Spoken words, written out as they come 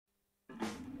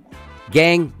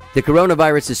Gang, the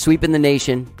coronavirus is sweeping the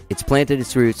nation. It's planted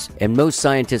its roots, and most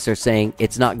scientists are saying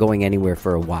it's not going anywhere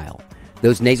for a while.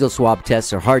 Those nasal swab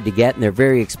tests are hard to get, and they're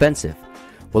very expensive.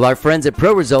 Well, our friends at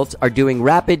ProResults are doing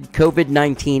rapid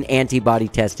COVID-19 antibody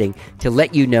testing to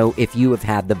let you know if you have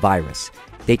had the virus.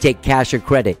 They take cash or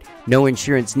credit, no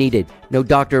insurance needed, no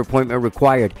doctor appointment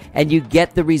required, and you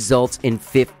get the results in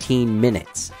 15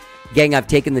 minutes. Gang, I've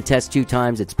taken the test 2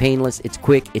 times. It's painless, it's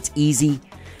quick, it's easy.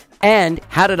 And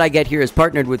How Did I Get Here is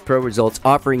partnered with ProResults,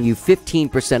 offering you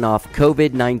 15% off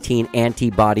COVID-19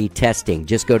 antibody testing.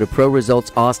 Just go to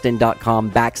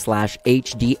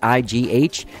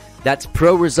ProResultsAustin.com/HDIGH. That's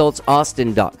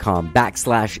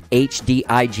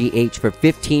ProResultsAustin.com/HDIGH for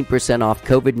 15% off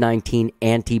COVID-19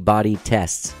 antibody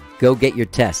tests. Go get your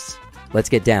tests. Let's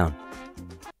get down.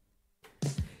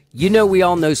 You know, we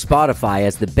all know Spotify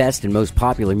as the best and most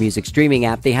popular music streaming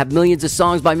app. They have millions of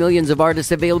songs by millions of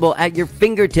artists available at your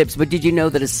fingertips. But did you know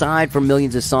that aside from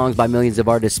millions of songs by millions of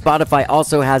artists, Spotify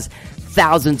also has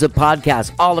thousands of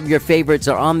podcasts? All of your favorites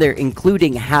are on there,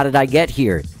 including How Did I Get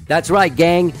Here? That's right,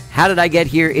 gang. How Did I Get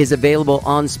Here is available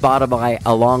on Spotify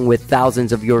along with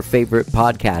thousands of your favorite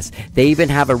podcasts. They even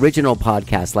have original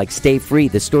podcasts like Stay Free,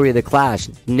 The Story of the Clash,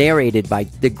 narrated by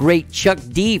the great Chuck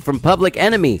D from Public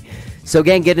Enemy. So,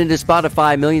 gang, get into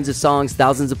Spotify, millions of songs,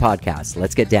 thousands of podcasts.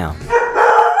 Let's get down.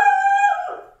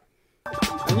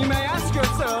 And you may ask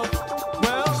yourself,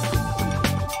 well,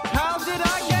 how did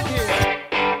I get here?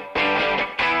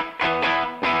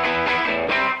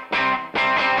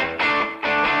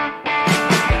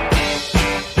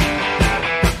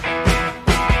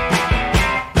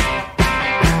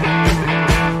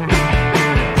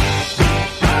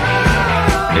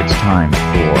 It's time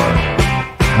for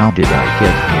How Did I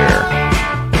Get Here?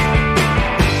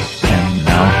 And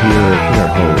now here is your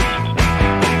host,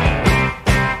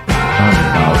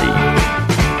 Johnny.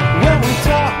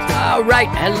 All right,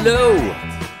 hello.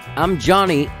 I'm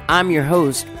Johnny. I'm your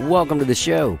host. Welcome to the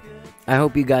show. I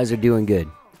hope you guys are doing good.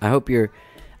 I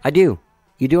do.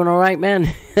 You doing all right,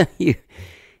 man? You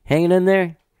hanging in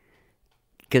there?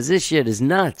 Because this shit is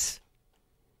nuts.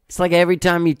 It's like every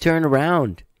time you turn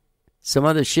around, some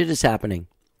other shit is happening.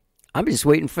 I'm just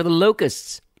waiting for the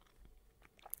locusts.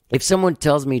 If someone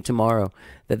tells me tomorrow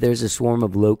that there's a swarm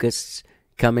of locusts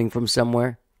coming from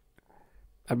somewhere,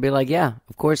 I'd be like, yeah,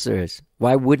 of course there is.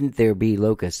 Why wouldn't there be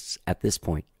locusts at this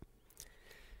point?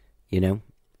 You know?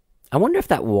 I wonder if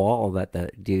that wall that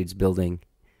the dude's building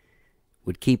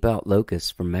would keep out locusts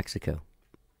from Mexico.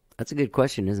 That's a good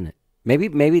question, isn't it?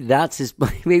 Maybe that's his,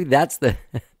 maybe that's the,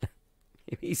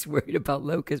 maybe he's worried about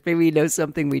locusts. Maybe he knows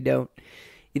something we don't.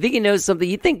 You think he knows something?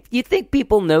 You think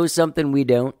people know something we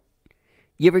don't?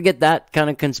 You ever get that kind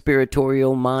of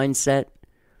conspiratorial mindset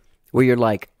where you're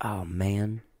like, oh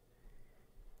man,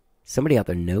 somebody out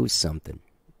there knows something.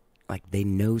 Like they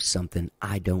know something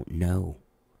I don't know.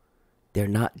 They're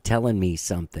not telling me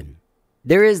something.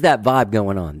 There is that vibe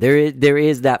going on. There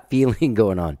is that feeling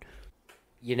going on.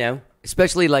 You know?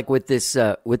 Especially like with this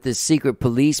secret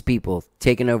police people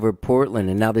taking over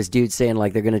Portland, and now this dude's saying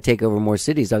like they're going to take over more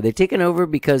cities. Are they taking over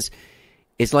because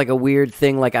it's like a weird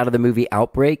thing like out of the movie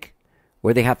Outbreak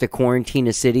where they have to quarantine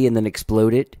a city and then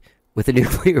explode it with a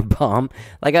nuclear bomb?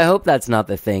 Like I hope that's not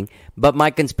the thing. But my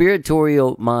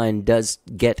conspiratorial mind does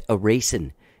get a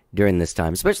racing during this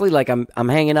time, especially like I'm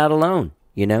hanging out alone,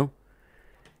 you know?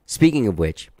 Speaking of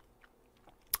which,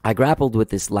 I grappled with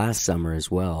this last summer as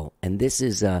well. And this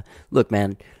is, look,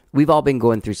 man, we've all been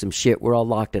going through some shit. We're all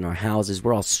locked in our houses.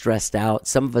 We're all stressed out.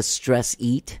 Some of us stress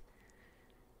eat.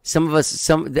 Some of us,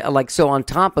 so on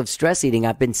top of stress eating,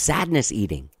 I've been sadness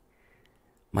eating.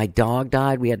 My dog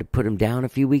died. We had to put him down a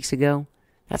few weeks ago.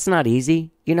 That's not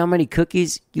easy. You know how many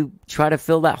cookies you try to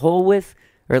fill that hole with?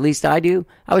 Or at least I do.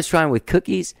 I was trying with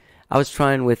cookies. I was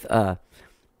trying with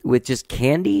just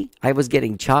candy. I was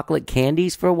getting chocolate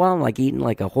candies for a while, like eating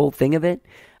like a whole thing of it.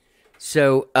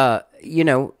 So,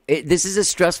 this is a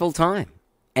stressful time.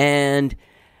 And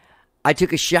I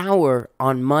took a shower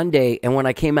on Monday, and when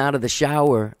I came out of the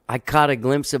shower, I caught a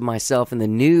glimpse of myself in the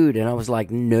nude, and I was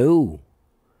like, no.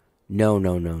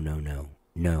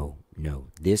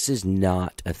 This is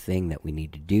not a thing that we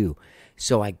need to do.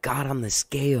 So I got on the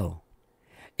scale.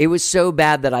 It was so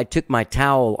bad that I took my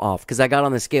towel off because I got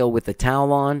on the scale with the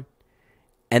towel on.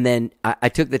 And then I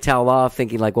took the towel off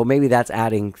thinking like, well, maybe that's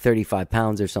adding 35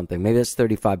 pounds or something. Maybe that's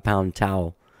 35-pound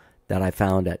towel that I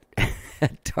found at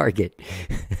Target.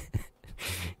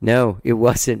 No, it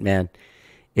wasn't, man.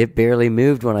 It barely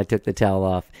moved when I took the towel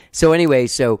off. So anyway,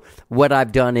 so what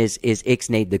I've done is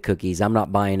ixnayed the cookies. I'm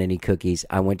not buying any cookies.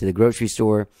 I went to the grocery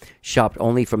store, shopped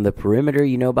only from the perimeter.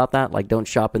 You know about that? Like, don't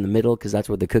shop in the middle because that's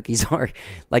where the cookies are.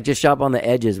 Like, just shop on the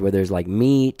edges where there's like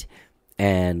meat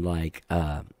and like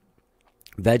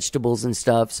vegetables and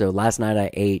stuff. So last night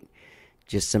I ate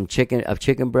just some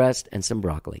chicken breast and some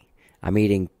broccoli. I'm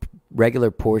eating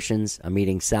regular portions. I'm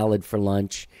eating salad for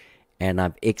lunch. And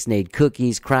I've ixnayed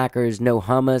cookies, crackers, no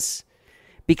hummus.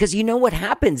 Because you know what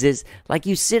happens is, like,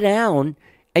 you sit down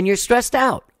and you're stressed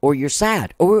out, or you're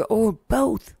sad, or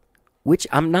both. Which,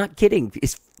 I'm not kidding,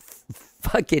 is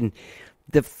fucking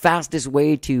the fastest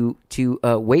way to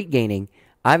weight gaining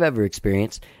I've ever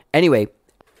experienced. Anyway,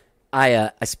 I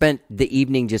spent the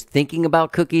evening just thinking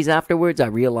about cookies afterwards. I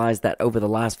realized that over the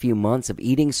last few months of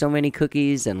eating so many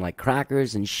cookies and, like,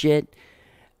 crackers and shit,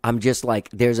 I'm just like,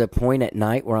 there's a point at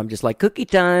night where I'm just like, cookie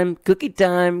time, cookie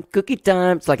time, cookie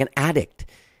time. It's like an addict.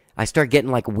 I start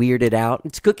getting like weirded out.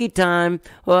 It's cookie time.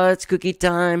 Oh, it's cookie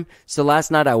time. So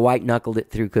last night I white knuckled it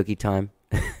through cookie time.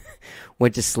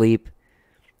 Went to sleep.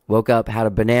 Woke up, had a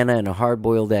banana and a hard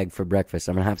boiled egg for breakfast.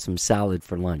 I'm going to have some salad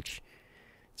for lunch.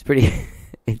 It's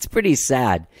pretty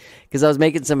sad because I was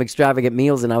making some extravagant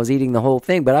meals and I was eating the whole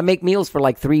thing. But I make meals for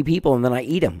like 3 people and then I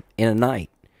eat them in a night.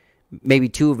 Maybe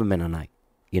 2 of them in a night.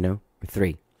 You know, or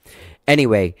 3.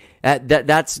 Anyway,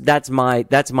 that's my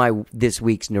this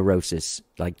week's neurosis.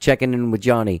 Like, checking in with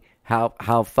Johnny.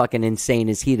 How fucking insane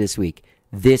is he this week?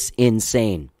 This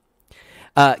insane.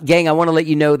 Gang, I want to let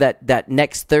you know that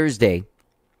next Thursday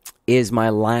is my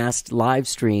last live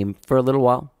stream for a little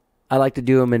while. I like to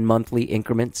do them in monthly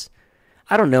increments.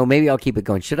 I don't know. Maybe I'll keep it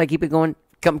going. Should I keep it going?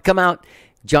 Come out.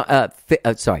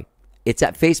 Sorry. It's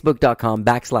at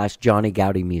facebook.com/Johnny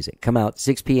Gowdy Music. Come out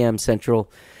 6 p.m.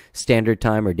 Central Standard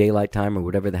Time or Daylight Time or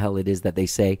whatever the hell it is that they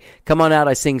say. Come on out.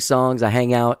 I sing songs. I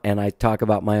hang out and I talk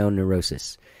about my own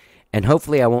neurosis. And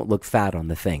hopefully I won't look fat on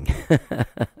the thing.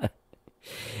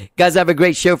 Guys, I have a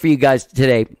great show for you guys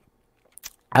today.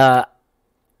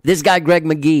 This guy, Greg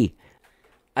McGee,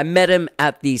 I met him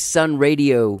at the Sun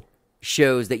Radio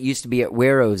shows that used to be at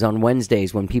Warro's on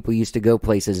Wednesdays when people used to go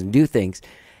places and do things.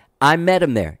 I met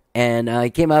him there, and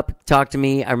he came up, talked to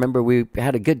me. I remember we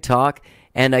had a good talk,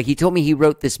 and he told me he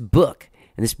wrote this book,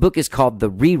 and this book is called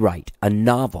The Rewrite, a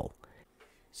novel.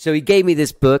 So he gave me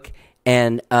this book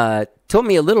and told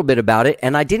me a little bit about it,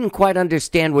 and I didn't quite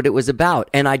understand what it was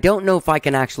about, and I don't know if I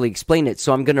can actually explain it,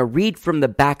 so I'm going to read from the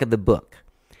back of the book.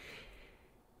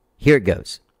 Here it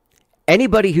goes.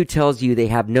 Anybody who tells you they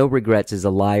have no regrets is a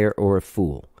liar or a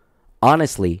fool.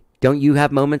 Honestly, don't you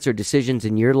have moments or decisions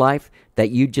in your life that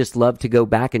you'd just love to go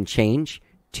back and change?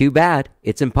 Too bad.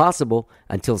 It's impossible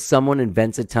until someone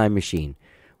invents a time machine.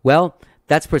 Well,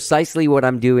 that's precisely what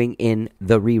I'm doing in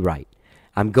The Rewrite.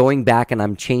 I'm going back and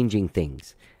I'm changing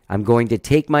things. I'm going to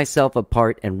take myself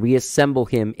apart and reassemble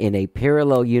him in a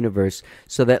parallel universe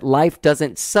so that life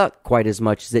doesn't suck quite as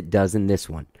much as it does in this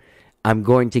one. I'm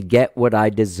going to get what I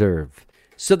deserve.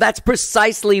 So that's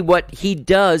precisely what he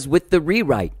does with The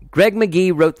Rewrite. Greg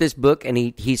McGee wrote this book, and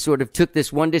he sort of took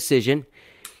this one decision.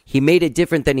 He made it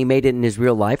different than he made it in his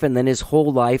real life, and then his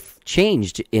whole life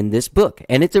changed in this book.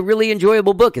 And it's a really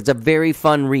enjoyable book. It's a very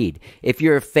fun read. If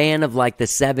you're a fan of like the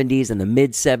 70s and the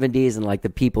mid-70s and like the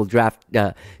people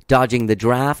dodging the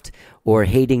draft or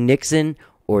hating Nixon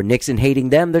or Nixon hating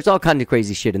them, there's all kinds of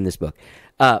crazy shit in this book.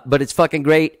 But it's fucking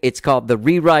great. It's called The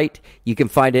Rewrite. You can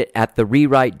find it at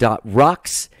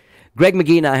therewrite.rocks. Greg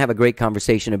McGee and I have a great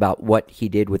conversation about what he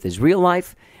did with his real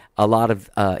life, a lot of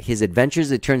his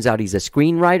adventures. It turns out he's a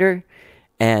screenwriter,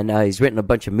 and he's written a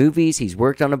bunch of movies. He's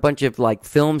worked on a bunch of like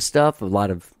film stuff, a lot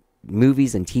of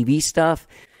movies and TV stuff.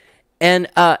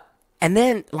 And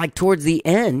then, like, towards the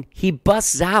end, he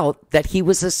busts out that he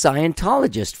was a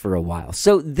Scientologist for a while.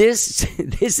 So this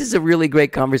is a really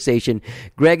great conversation.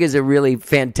 Greg is a really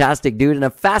fantastic dude and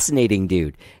a fascinating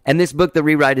dude. And this book, The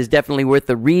Rewrite, is definitely worth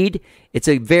the read. It's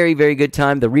a very, very good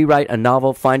time. The Rewrite, a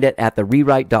novel. Find it at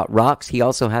therewrite.rocks. He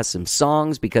also has some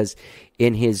songs because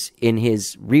in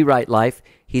his rewrite life,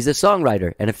 he's a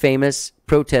songwriter and a famous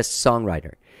protest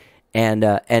songwriter.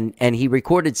 And he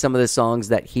recorded some of the songs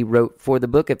that he wrote for the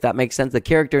book, if that makes sense. The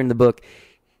character in the book,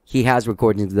 he has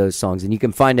recordings of those songs, and you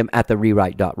can find them at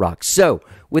therewrite.rocks. So,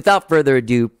 without further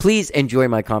ado, please enjoy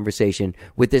my conversation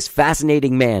with this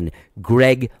fascinating man,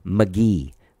 Greg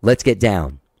McGee. Let's get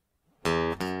down.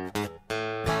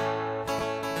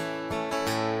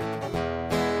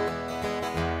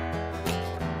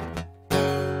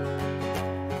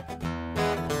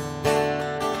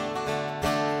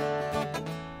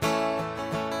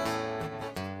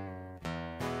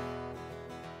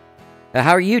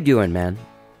 How are you doing, man?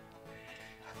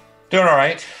 Doing all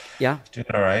right. Yeah. Doing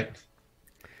all right.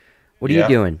 What are you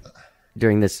doing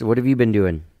during this? What have you been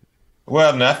doing?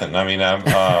 Well, nothing. I mean,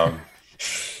 I'm.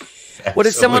 What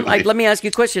is someone like? absolutely. Let me ask you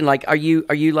a question. Like, are you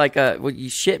like well,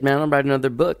 shit, man? I'm writing another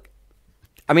book.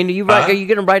 I mean, are you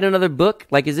gonna write another book?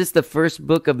 Like, is this the first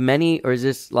book of many, or is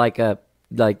this like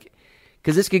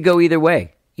because this could go either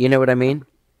way. You know what I mean?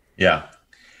 Yeah.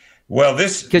 Well,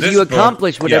 because this you book-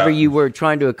 accomplished whatever yeah. you were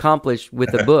trying to accomplish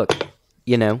with the book.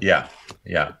 You know? Yeah.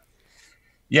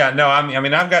 No, I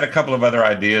mean, I've got a couple of other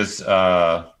ideas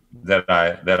that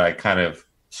I kind of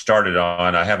started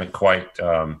on. I haven't quite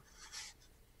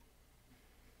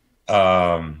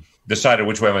decided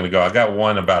which way I'm going to go. I got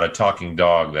one about a talking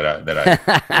dog that I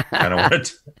kind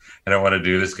of want to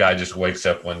do. This guy just wakes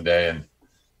up one day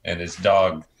and his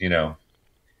dog,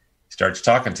 starts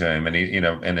talking to him, and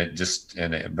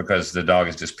because the dog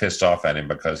is just pissed off at him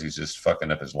because he's just fucking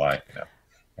up his life,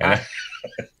 And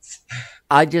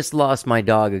I just lost my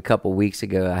dog a couple weeks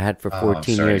ago. I had for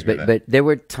 14 years, but there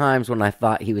were times when I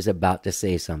thought he was about to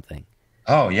say something.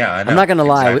 Oh yeah, I know. I'm not going to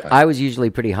lie. Exactly. I was usually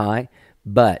pretty high,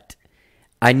 but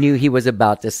I knew he was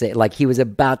about to say, I would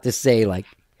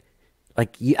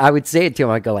say it to him.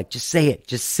 I'd go like, just say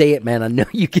it, man. I know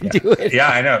you can do it. Yeah,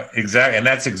 I know. Exactly. And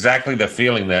that's exactly the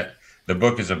feeling that the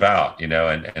book is about,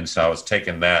 and so I was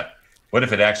taking that, what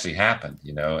if it actually happened,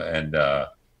 and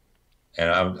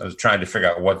I was trying to figure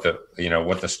out what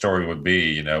the story would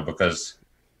be, because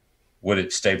would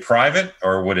it stay private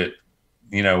or would it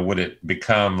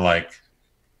become like,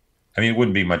 I mean, it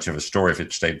wouldn't be much of a story if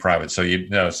it stayed private. So,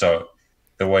 so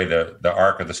the way the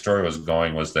arc of the story was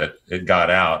going was that it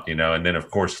got out, and then of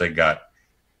course they got,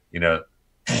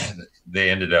 they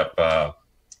ended up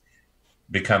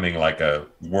becoming like a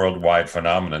worldwide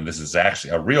phenomenon. This is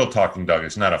actually a real talking dog.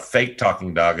 It's not a fake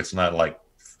talking dog. It's not like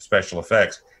special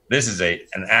effects. This is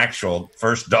an actual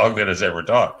first dog that has ever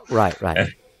talked. Right.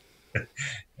 And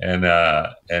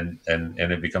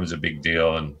it becomes a big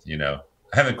deal. And, I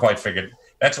haven't quite figured.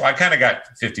 That's why I kind of got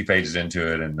 50 pages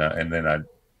into it. And then I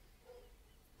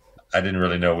didn't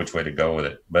really know which way to go with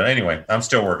it. But anyway, I'm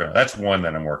still working on it. That's one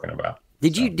that I'm working about.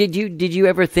 Did you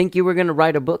ever think you were going to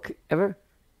write a book ever?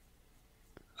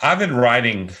 I've been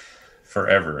writing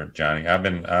forever, Johnny. I've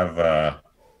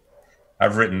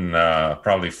written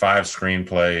probably 5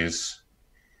 screenplays.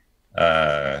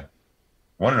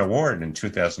 Won an award in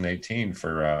 2018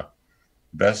 for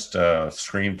best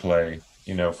screenplay,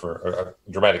 for a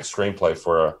dramatic screenplay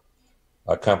for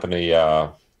a company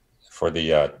for the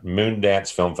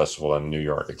Moondance Film Festival in New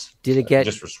York. Did it get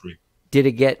just for screen? Did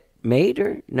it get made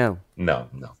or no?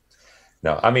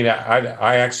 No. I mean,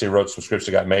 I actually wrote some scripts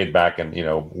that got made back in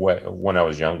when I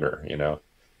was younger,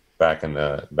 back in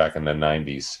the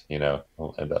 90s, in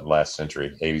the last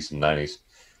century, 80s and 90s.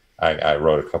 I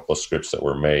wrote a couple of scripts that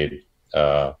were made,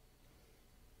 and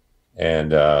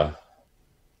a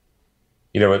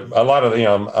lot of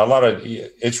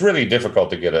it's really difficult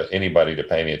to get anybody to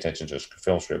pay any attention to a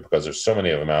film script because there's so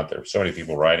many of them out there, so many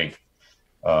people writing.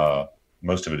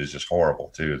 Most of it is just horrible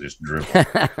too, just drivel.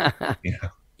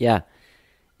 Yeah.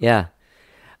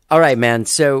 All right, man.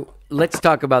 So let's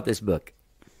talk about this book.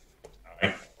 All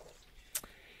right.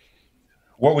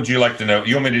 What would you like to know?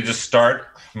 You want me to just start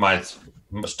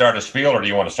a spiel, or do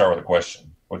you want to start with a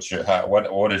question? What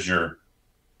is your?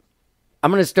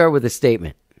 I'm going to start with a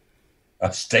statement.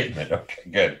 A statement. Okay,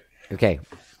 good. Okay.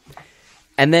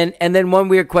 And then one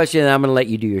weird question, and I'm going to let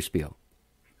you do your spiel.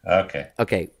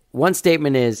 Okay. One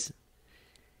statement is,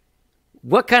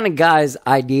 what kind of guy's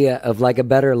idea of like a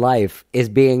better life is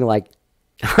being like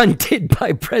hunted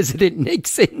by President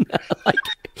Nixon? Like,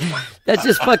 that's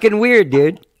just fucking weird,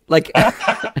 dude. Like,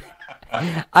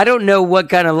 I don't know what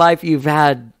kind of life you've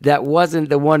had that wasn't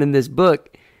the one in this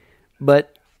book,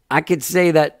 but I could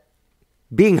say that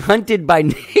being hunted by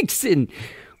Nixon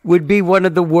would be one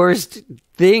of the worst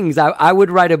things. I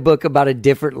would write a book about a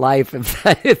different life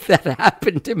if that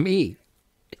happened to me.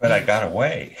 But I got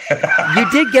away. You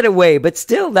did get away, but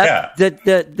still,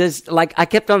 this like I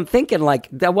kept on thinking like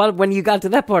that. When you got to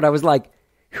that part, I was like,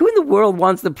 who in the world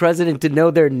wants the president to know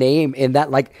their name? In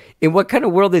that, like, in what kind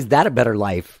of world is that a better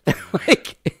life?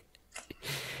 Like,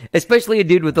 especially a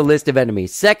dude with a list of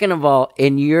enemies. Second of all,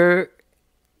 in your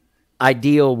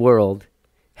ideal world,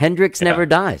 Hendrix never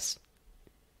dies.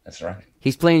 That's right.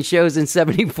 He's playing shows in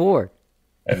 '74.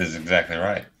 That is exactly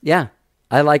right. Yeah.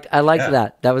 I liked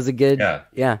that. That was a good.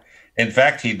 Yeah. In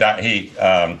fact, he died.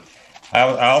 I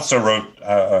also wrote.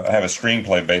 I have a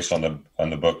screenplay based on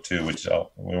the book too, which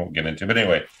we won't get into. But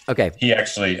anyway, okay. He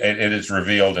actually it is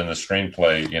revealed in the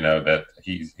screenplay, that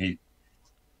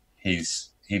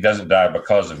he doesn't die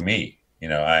because of me.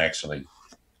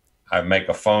 I make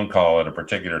a phone call at a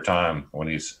particular time when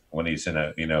he's in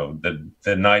a,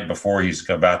 the night before he's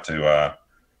about to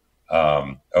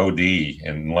OD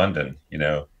in London,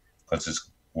 because this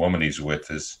woman he's with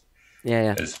is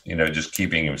just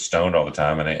keeping him stoned all the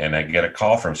time. And I get a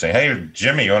call from him saying, "Hey,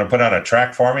 Jimmy, you want to put on a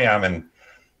track for me?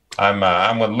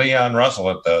 I'm with Leon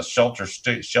Russell at the Shelter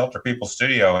People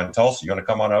Studio in Tulsa. You want to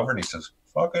come on over?" And he says,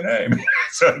 "Fucking hey."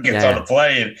 So he gets on a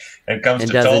plane and comes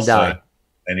to Tulsa,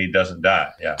 and he doesn't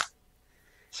die. Yeah.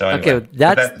 So anyway, okay,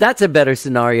 that's a better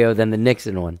scenario than the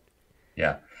Nixon one.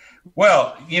 Yeah.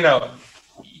 Well,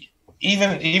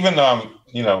 even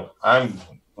though I'm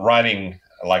writing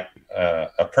like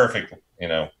a perfect,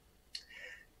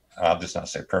 I'll just not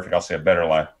say perfect. I'll say a better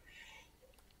life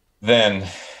than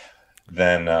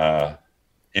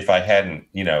if I hadn't,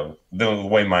 the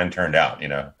way mine turned out,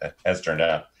 has turned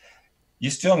out. You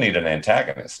still need an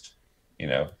antagonist,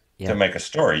 to make a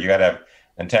story. You got to have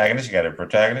antagonist, you got to have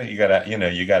protagonist, you got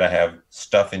to have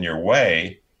stuff in your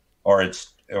way, or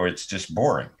it's just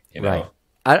boring, Right.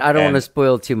 I don't want to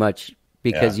spoil too much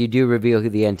because you do reveal who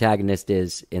the antagonist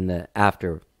is in the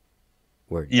afterword.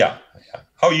 Yeah.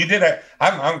 Oh, you did.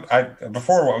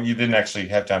 Before you didn't actually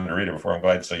have time to read it before. I'm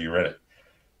glad you read it.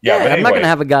 Yeah, but anyway. I'm not going to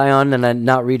have a guy on and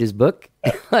not read his book.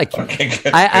 Okay,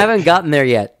 good. I haven't gotten there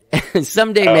yet.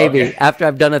 Someday, maybe after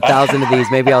I've done 1,000 of these,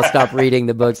 maybe I'll stop reading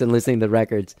the books and listening to the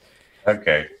records.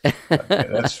 Okay,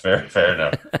 that's fair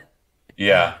enough.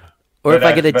 Yeah. Or if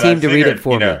I get a team to read it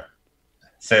for me.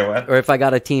 Say what? Or if I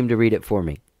got a team to read it for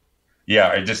me. Yeah,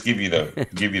 I just give you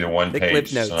the one page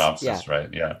synopsis,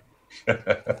 right? Yeah.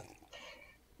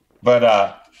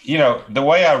 But the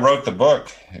way I wrote the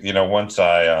book, once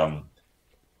I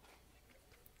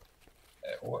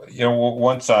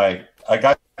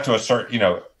got to a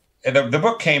certain, the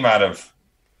book came out of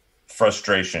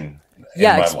frustration.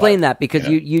 Yeah, explain that because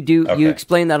you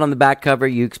explain that on the back cover.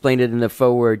 You explained it in the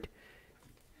foreword.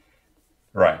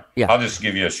 Right. Yeah. I'll just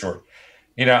give you a short.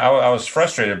 I was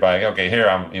frustrated by here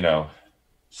I'm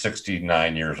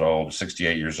 69 years old,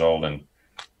 68 years old, and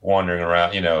wandering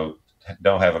around.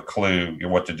 Don't have a clue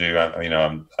what to do.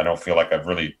 I don't feel like I've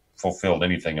really fulfilled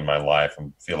anything in my life. I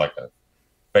feel like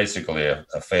basically a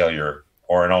failure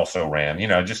or an also ran.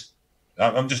 I'm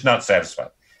just not satisfied.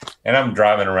 And I'm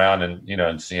driving around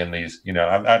and seeing these.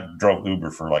 I drove Uber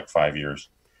for like 5 years.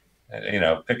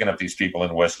 Picking up these people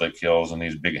in Westlake Hills and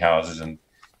these big houses and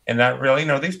not really.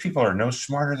 These people are no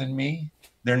smarter than me.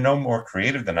 They're no more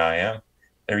creative than I am.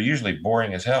 They're usually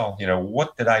boring as hell.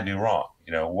 What did I do wrong?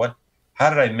 How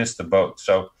did I miss the boat?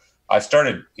 So I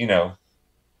started, if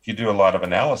you do a lot of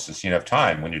analysis, you have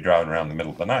time when you're driving around in the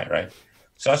middle of the night, right?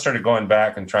 So I started going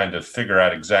back and trying to figure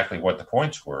out exactly what the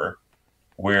points were,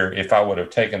 where if I would have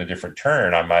taken a different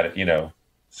turn, I might have,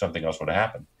 something else would have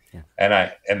happened. Yeah.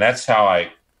 And that's how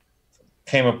I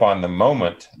came upon the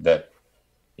moment that,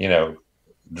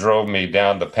 drove me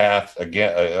down the path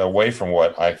again, away from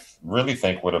what I really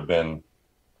think would have been,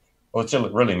 well, it's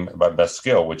really my best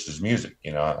skill, which is music.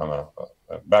 And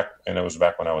it was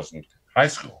back when I was in high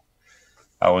school.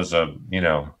 I was a,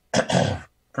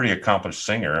 pretty accomplished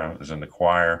singer. I was in the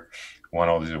choir, won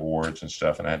all these awards and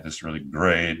stuff. And I had this really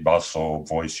great basso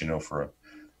voice, I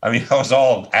was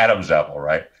all Adam's apple,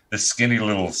 right? This skinny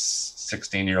little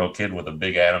 16-year-old kid with a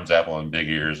big Adam's apple and big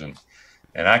ears. And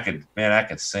I could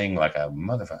sing like a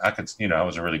motherfucker. I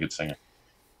was a really good singer.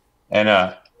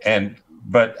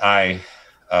 But I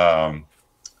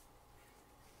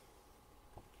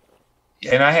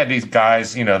I had these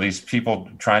guys, these people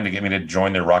trying to get me to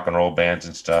join their rock and roll bands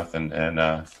and stuff. And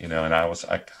I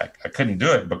couldn't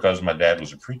do it because my dad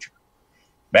was a preacher,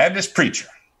 Baptist preacher,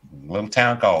 a little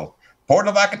town called Port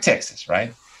Lavaca, Texas.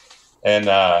 Right. And,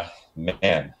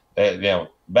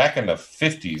 back in the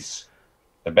 50s,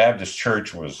 the Baptist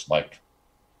church was like,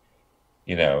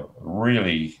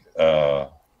 really, a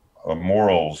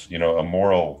moral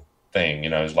thing,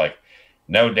 it was like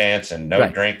no dancing, no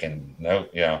drinking, no,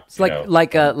 it's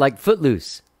like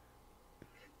Footloose.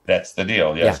 That's the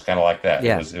deal. Yeah. It's kind of like that.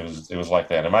 Yeah. It was like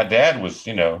that. And my dad was,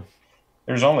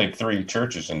 there's only 3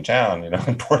 churches in town,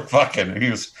 in Port Lavaca, and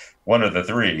he was one of the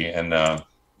 3. And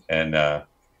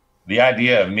the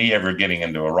idea of me ever getting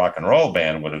into a rock and roll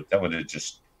band would have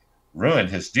just ruined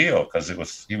his deal because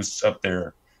he was up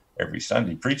there every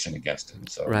Sunday preaching against it.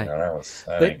 So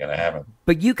that ain't gonna happen.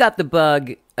 But you got the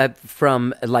bug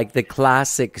from like the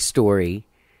classic story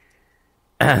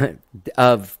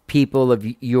of people of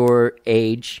your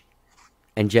age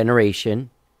and generation.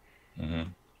 Mm-hmm.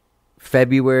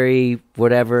 February,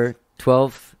 whatever,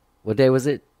 12th. What day was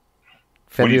it?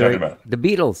 February. What are you talking about? The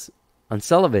Beatles on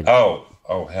Sullivan. Oh,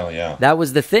 hell yeah. That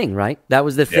was the thing, right? That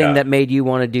was the thing that made you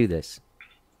want to do this.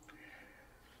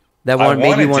 That I one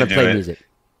made you wanted want to to do play it. music.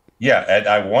 Yeah, and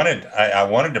I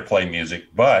wanted to play music,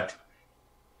 but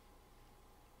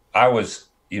I was,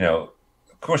 of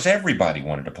course, everybody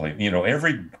wanted to play.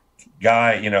 Every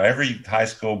guy, every high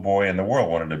school boy in the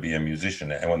world wanted to be a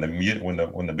musician. And when the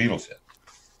Beatles hit,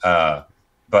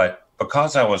 but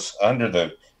because I was under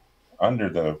the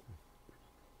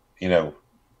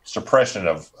suppression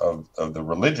of the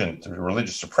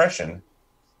religious suppression,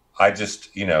 I just,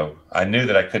 I knew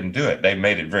that I couldn't do it. They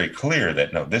made it very clear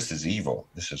that no, this is evil,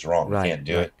 this is wrong, Right, you can't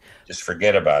do right. it. Just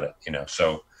forget about it,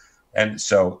 So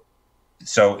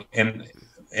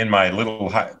in my little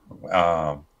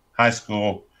high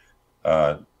school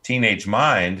teenage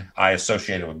mind, I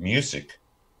associated with music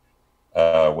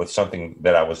with something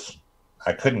that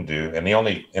I couldn't do, and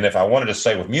if I wanted to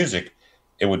say with music,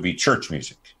 it would be church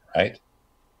music, right?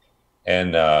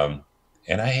 And I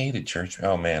hated church.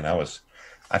 Oh man,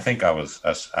 I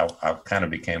kind of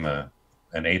became an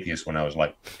atheist when I was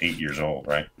like 8 years old,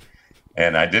 right?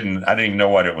 And I didn't even know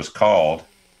what it was called,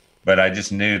 but I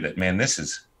just knew that, man, this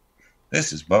is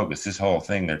bogus. This whole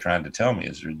thing they're trying to tell me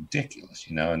is ridiculous,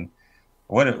 and and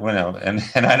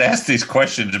I'd ask these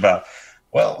questions about,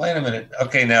 well, wait a minute.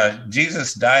 Okay, now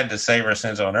Jesus died to save our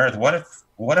sins on earth.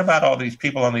 What about all these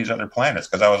people on these other planets?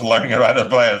 Because I was learning about other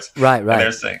planets. Right. And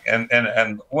they're saying,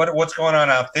 and what's going on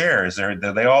out there?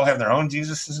 Do they all have their own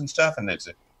Jesuses and stuff? And they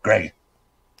say, Greg,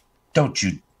 don't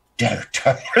you dare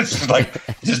tell me. It's like,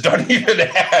 just don't even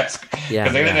ask. Yeah,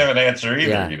 Because they didn't have an answer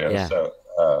either, Yeah.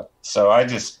 So I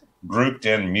just grouped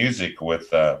in music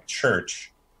with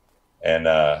church, and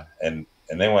then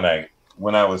when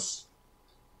I was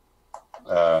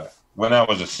a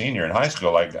senior in high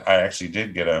school, I actually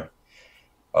did get a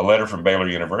letter from Baylor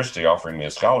University offering me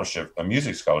a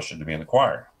music scholarship to be in the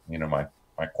choir.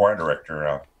 My choir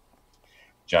director,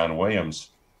 John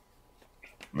Williams,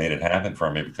 made it happen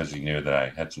for me because he knew that I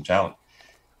had some talent.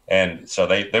 And so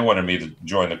they wanted me to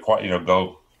join the choir,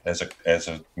 go as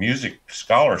a music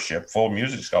scholarship, full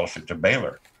music scholarship to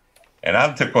Baylor. And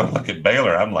I took one look at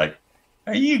Baylor. I'm like,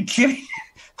 are you kidding?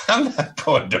 I'm not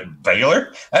going to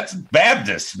Baylor. That's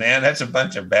Baptist, man. That's a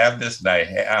bunch of Baptists.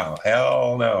 And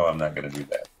hell no, I'm not going to do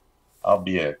that. I'll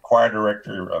be a choir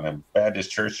director on a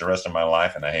Baptist church the rest of my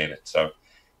life, and I hate it. So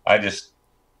I just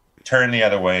turned the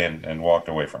other way and walked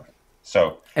away from it.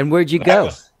 And where'd you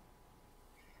go?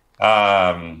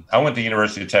 I went to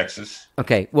University of Texas.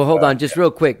 Okay, well, hold on, just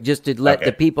real quick, just to let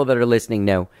the people that are listening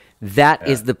know, that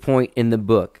is the point in the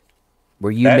book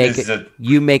where you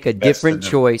make a different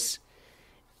choice,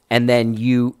 and then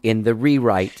you, in the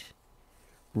rewrite,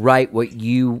 write what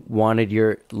you wanted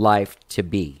your life to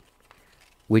be,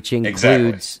 which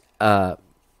includes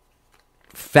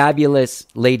fabulous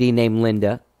lady named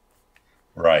Linda,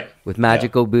 right, with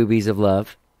magical boobies of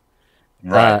love,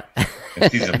 right. And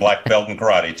she's a black belt in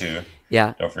karate too.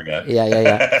 Yeah, don't forget.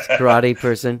 Yeah. Karate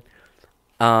person.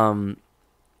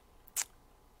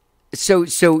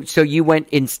 So you went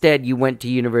to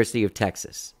University of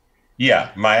Texas.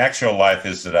 Yeah, my actual life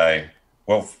is that I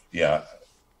went to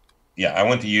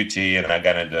UT, and I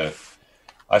got into.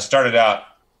 I started out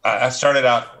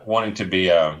wanting to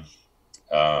be I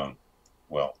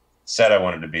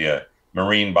wanted to be a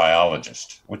marine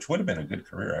biologist, which would have been a good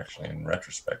career actually in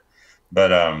retrospect,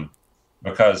 but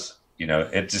because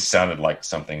it just sounded like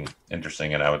something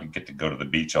interesting, and I would get to go to the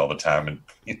beach all the time and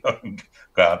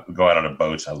go out on a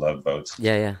boat. I love boats.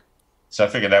 Yeah. So I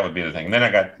figured that would be the thing. And then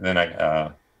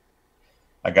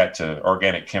I got to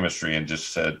organic chemistry and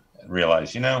just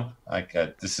realized,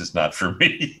 this is not for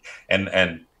me.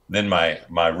 And then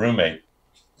my roommate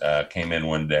came in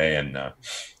one day and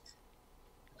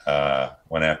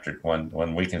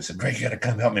one weekend and said, Greg, you got to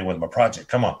come help me with my project.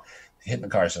 Come on. Hit in the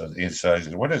car. So I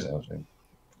said, what is it?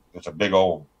 It's a big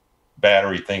old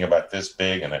battery thing about this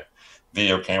big, and a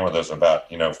video camera that's about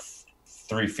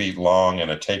 3 feet long, and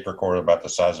a tape recorder about the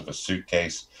size of a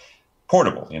suitcase,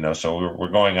 portable. So we're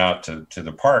going out to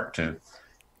the park to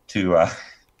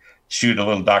shoot a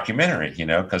little documentary.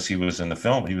 Because he was in the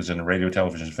film, he was in the radio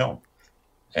television film,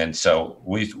 and so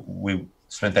we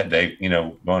spent that day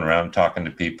going around talking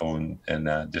to people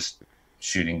and just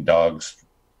shooting dogs,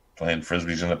 playing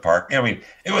frisbees in the park. I mean,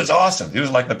 it was awesome. It was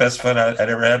like the best fun I'd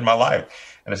ever had in my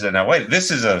life. And I said, now wait,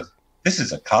 this is a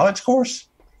college course?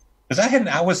 Because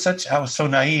I was so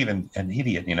naive and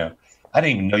idiot, I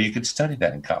didn't even know you could study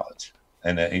that in college.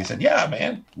 And he said, yeah,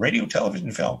 man, radio,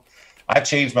 television, film. I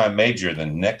changed my major the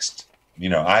next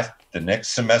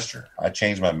semester. I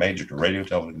changed my major to radio,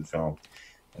 television, film,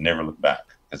 and never looked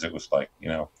back, because it was like,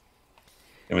 it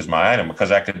was my item, because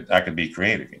I could be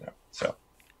creative, so.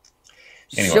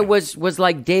 Anyway. So was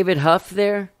like David Huff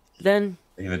there then?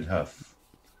 David Huff.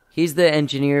 He's the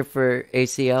engineer for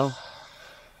ACL.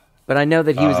 But I know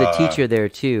that he was a teacher there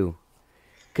too.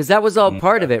 Because that was all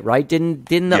part of it, right? Didn't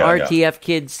the RTF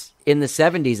kids in the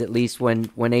 70s, at least, when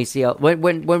ACL...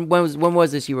 When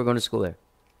was this you were going to school there?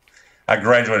 I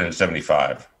graduated in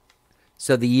 75.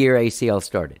 So the year ACL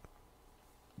started?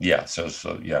 Yeah,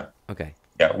 so yeah. Okay.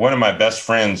 Yeah, one of my best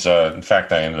friends, in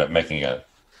fact, I ended up making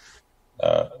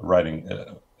writing,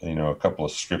 a couple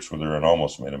of scripts with her and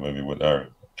almost made a movie with her.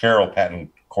 Carol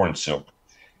Patton Cornsilk.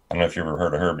 I don't know if you ever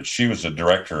heard of her, but she was the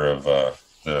director of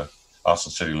the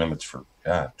Austin City Limits for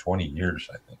 20 years,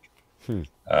 I think.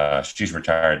 She's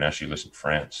retired now. She lives in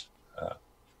France.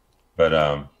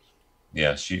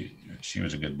 Yeah, she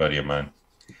was a good buddy of mine.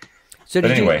 So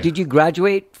did you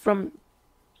graduate from?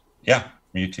 Yeah,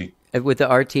 UT. With the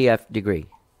RTF degree?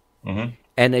 Mm-hmm.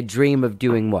 And a dream of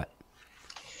doing what?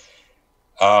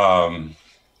 Hang on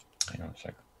a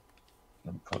second.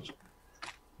 Let me close it.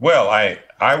 Well,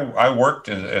 I worked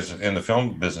in the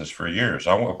film business for years.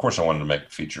 Of course, I wanted to make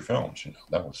feature films.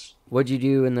 That was. What'd you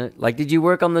do did you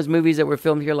work on those movies that were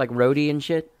filmed here, like Roadie and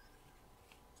shit?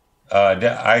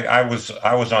 I was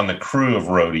on the crew of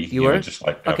Roadie. You were just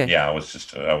like okay. I was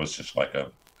just like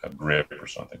a grip or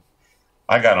something.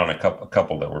 I got on a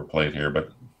couple that were played here,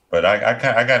 but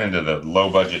I got into the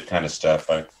low budget kind of stuff.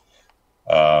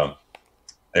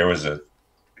 There was a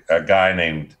guy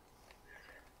named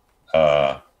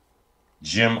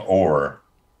Jim Orr.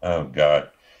 Oh God.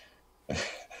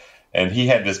 And he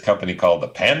had this company called the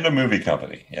Panda Movie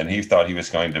Company, and he thought it was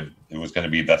going to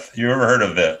be you ever heard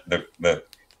of the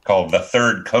called the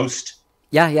Third Coast?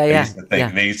 Yeah.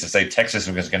 They used to say Texas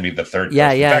was going to be the Third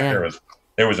Coast. In fact,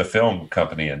 there was a film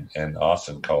company in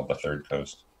Austin called the Third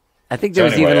Coast. I think there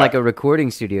was even like a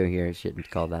recording studio here. It shouldn't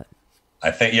call that.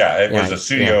 I think, it was a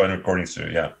studio and recording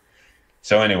studio. Yeah.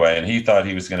 So anyway, and he thought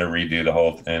he was going to redo the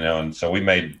whole, and so we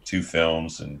made 2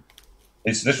 films, and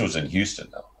this was in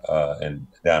Houston though, and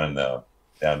down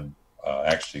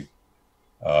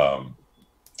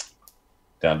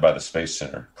by the Space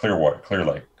Center, Clear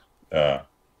Lake,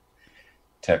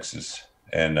 Texas,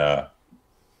 and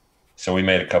so we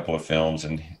made a couple of films,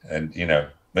 and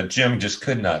but Jim just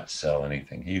could not sell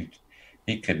anything.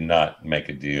 He could not make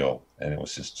a deal, and it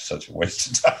was just such a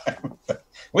waste of time.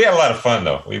 We had a lot of fun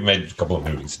though. We made a couple of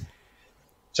movies.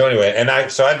 So anyway, I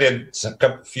did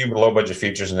a few low budget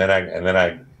features, and then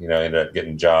I ended up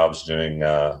getting jobs doing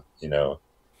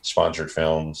sponsored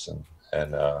films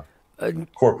and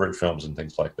corporate films and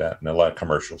things like that, and a lot of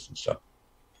commercials and stuff.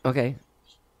 Okay.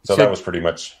 So that was pretty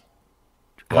much.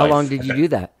 How long did you do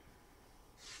that?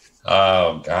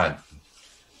 Oh God,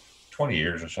 20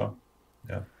 years or so.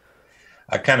 Yeah.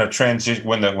 I kind of transitioned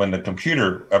when the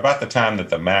computer, about the time that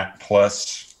the Mac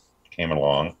Plus came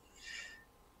along,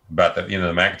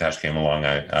 the Macintosh came along,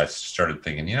 I started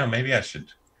thinking, maybe I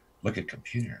should look at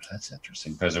computers. That's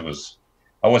interesting, because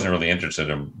I wasn't really interested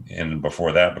in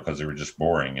before that, because they were just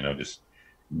boring, just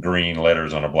green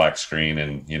letters on a black screen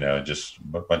and just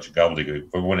a bunch of gobbledygook.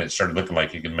 But when it started looking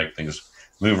like you could make things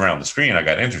move around the screen, I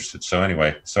got interested. So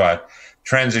anyway, I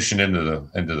transitioned into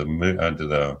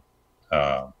the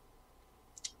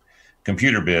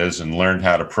computer biz and learned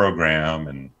how to program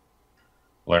and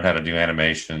learned how to do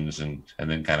animations, and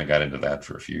then kind of got into that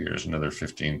for a few years, another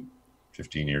 15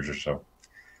 years or so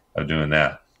of doing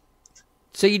that.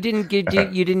 So you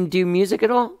didn't do music at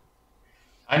all?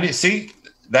 See,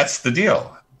 that's the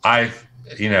deal. I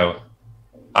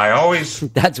always.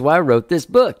 That's why I wrote this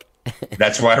book.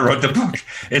 That's why I wrote the book.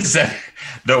 It's that,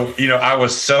 though, I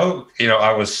was so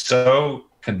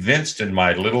convinced in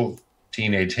my little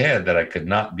teenage head that I could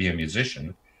not be a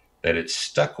musician, that it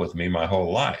stuck with me my whole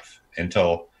life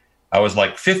until I was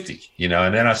like 50,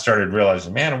 and then I started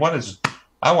realizing, man, on my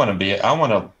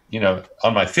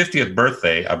 50th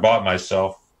birthday, I bought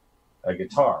myself a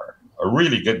guitar, a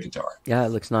really good guitar. Yeah, it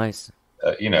looks nice.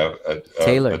 A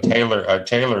Taylor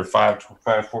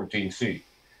 514C.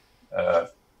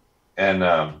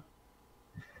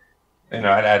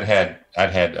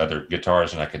 I'd had other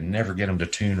guitars, and I could never get them to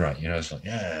tune right. It's like,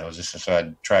 so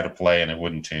I'd try to play and it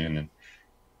wouldn't tune, and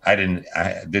I didn't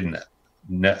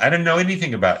know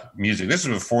anything about music. This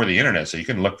was before the internet, so you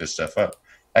couldn't look this stuff up.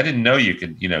 I didn't know you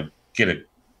could, get a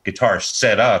guitar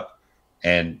set up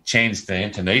and change the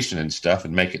intonation and stuff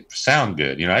and make it sound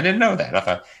good. I didn't know that. I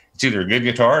thought it's either a good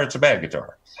guitar or it's a bad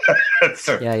guitar.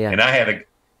 So, yeah. And I had a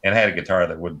guitar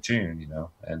that wouldn't tune,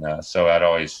 and so it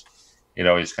always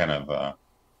kind of,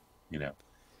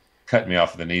 cut me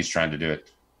off at the knees trying to do it.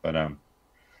 But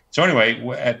so anyway,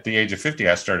 at the age of 50,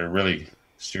 I started really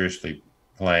seriously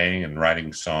playing and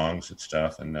writing songs and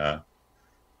stuff, and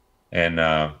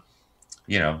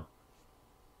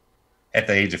at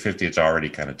the age of 50, it's already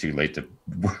kind of too late to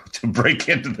break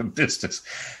into the business.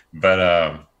 But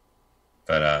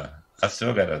I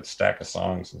still got a stack of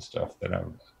songs and stuff that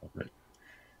I've written.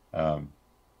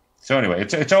 So anyway,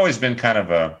 it's always been kind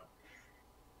of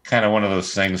one of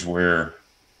those things where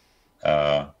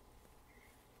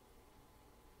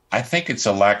I think it's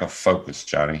a lack of focus,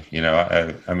 Johnny. You know,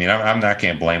 I mean, I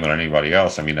can't blame it on anybody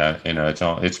else. I mean, you know,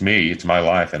 it's me, it's my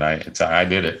life, and I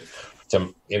did it.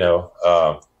 To, you know,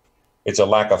 it's a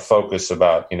lack of focus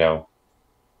about, you know,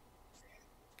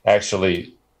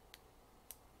 actually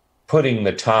putting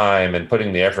the time and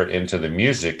putting the effort into the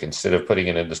music instead of putting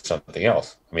it into something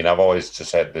else. I mean, I've always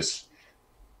just had this,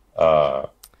 you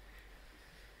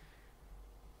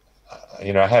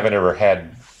know, I haven't ever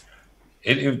had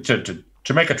it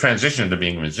to make a transition to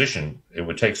being a musician. It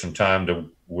would take some time to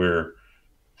where,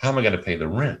 how am I going to pay the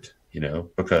rent? You know,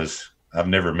 because I've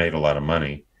never made a lot of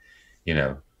money. You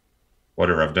know,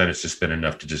 whatever I've done, it's just been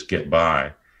enough to just get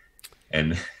by.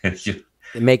 And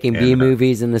making B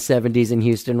movies in the 70s in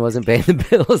Houston wasn't paying the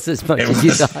bills as much as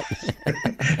you thought.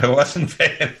 It wasn't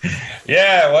paying.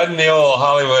 Yeah, it wasn't the old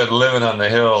Hollywood living on the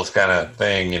hills kind of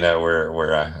thing, you know,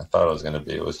 where I thought it was going to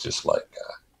be. It was just like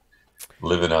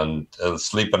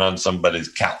sleeping on somebody's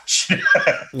couch.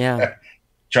 Yeah.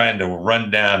 Trying to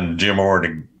run down Jim Orr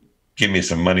to give me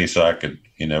some money so I could,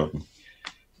 you know,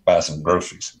 buy some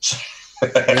groceries.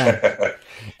 Yeah.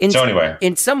 So anyway,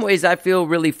 in some ways, I feel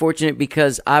really fortunate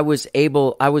because I was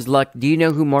lucky. Do you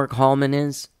know who Mark Hallman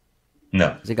is?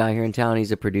 No. He's a guy here in town.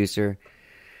 He's a producer.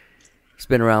 He's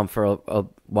been around for a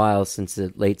while, since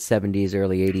the late 70s,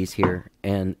 early 80s here.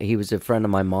 And he was a friend of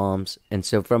my mom's. And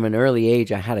so from an early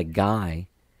age, I had a guy.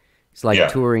 He's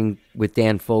like touring with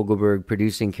Dan Fogelberg,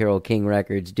 producing Carole King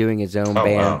records, doing his own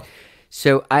band. Wow.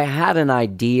 So I had an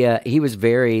idea. He was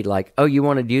very like, oh, you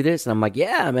want to do this? And I'm like,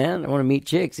 yeah, man, I want to meet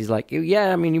chicks. He's like,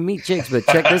 yeah, I mean, you meet chicks, but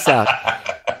check this out.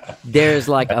 There's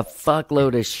like a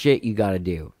fuckload of shit you got to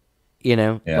do, you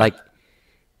know? Yeah. Like,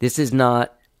 this is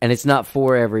not, and it's not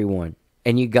for everyone.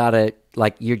 And you got to,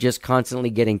 like, you're just constantly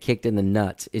getting kicked in the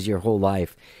nuts is your whole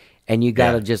life. And you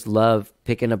got to just love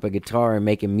picking up a guitar and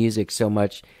making music so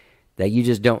much that you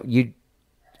just don't,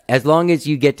 as long as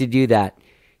you get to do that,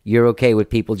 you're okay with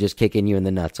people just kicking you in the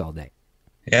nuts all day.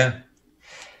 Yeah.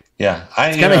 Yeah.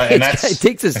 It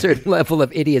takes a certain level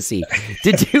of idiocy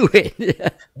to do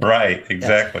it. Right.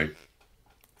 Exactly.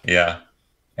 Yeah.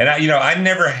 And I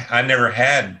never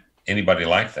had anybody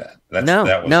like that.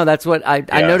 That's what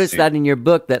I noticed that in your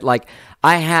book, that like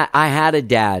I had a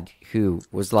dad who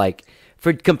was like,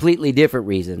 for completely different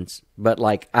reasons, but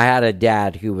like I had a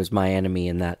dad who was my enemy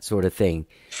and that sort of thing.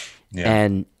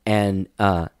 Yeah.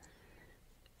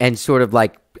 And sort of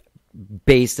like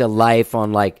based a life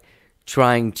on like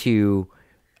trying to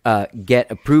get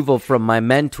approval from my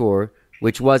mentor,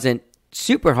 which wasn't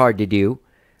super hard to do,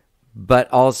 but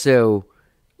also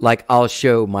like, I'll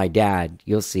show my dad,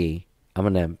 you'll see,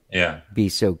 I'm going to be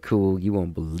so cool, you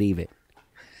won't believe it.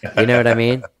 You know what I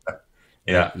mean?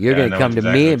 Yeah. You're going to come to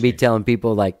me and be telling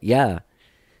people like, yeah,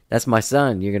 that's my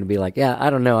son. You're going to be like, yeah,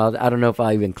 I don't know. I don't know if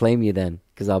I'll even claim you then,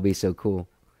 because I'll be so cool.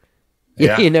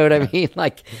 Yeah. You know what I mean?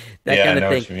 Like that kind of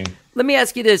thing. What you mean. Let me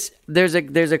ask you this. There's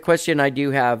a question I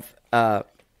do have.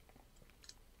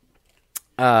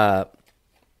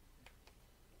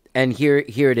 And here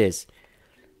it is.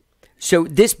 So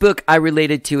this book, I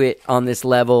related to it on this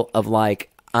level of like,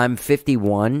 I'm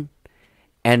 51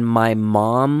 and my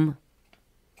mom,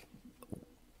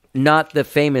 not the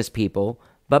famous people,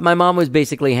 but my mom was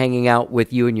basically hanging out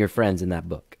with you and your friends in that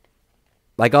book.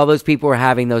 Like all those people were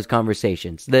having those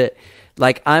conversations.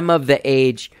 Like I'm of the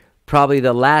age, probably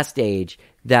the last age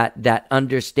that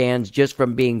understands just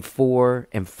from being 4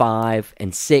 and 5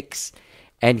 and 6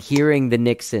 and hearing the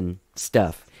Nixon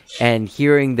stuff and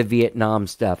hearing the Vietnam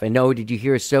stuff. And oh, did you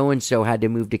hear so-and-so had to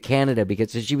move to Canada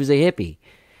because she was a hippie?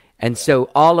 And so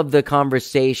all of the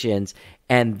conversations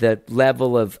and the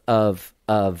level of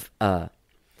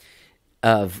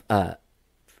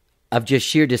just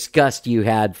sheer disgust you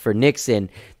had for Nixon,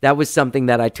 that was something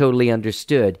that I totally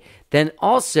understood. Then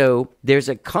also, there's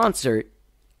a concert,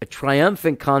 a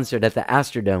triumphant concert at the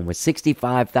Astrodome with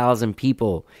 65,000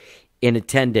 people in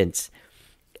attendance.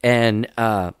 And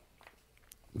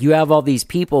you have all these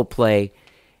people play.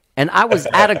 And I was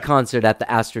at a concert at the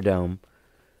Astrodome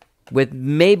with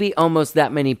maybe almost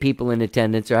that many people in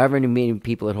attendance, or however many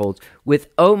people it holds, with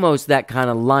almost that kind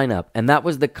of lineup. And that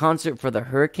was the concert for the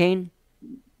Hurricane.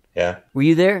 Yeah. Were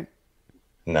you there?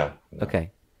 No.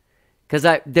 Okay. Because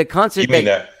the concert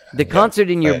concert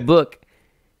in your book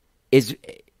is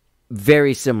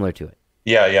very similar to it.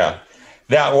 Yeah.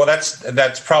 Well,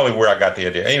 that's probably where I got the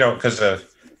idea. You know, because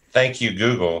thank you,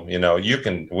 Google. You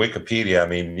can Wikipedia. I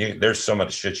mean, there's so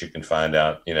much shit you can find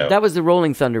out. That was the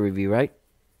Rolling Thunder review, right?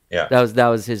 Yeah. That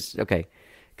was his. Okay,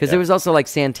 because there was also like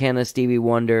Santana, Stevie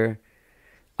Wonder,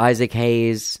 Isaac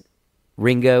Hayes,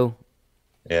 Ringo.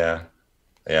 Yeah.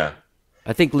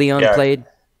 I think Leon played.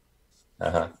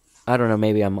 Uh-huh. I don't know.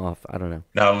 Maybe I'm off. I don't know.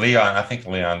 No, Leon. I think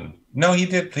Leon. No, he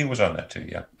did. He was on that too.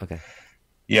 Yeah. Okay.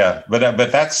 Yeah, but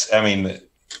that's. I mean,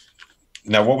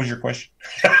 now what was your question?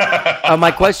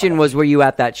 My question was, were you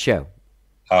at that show?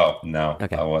 Oh no,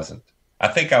 Okay. I wasn't. I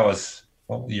think I was.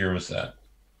 What year was that?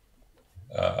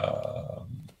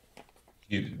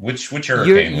 Which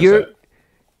hurricane was that?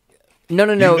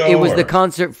 No. It was the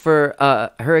concert for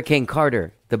Hurricane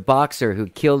Carter, the boxer who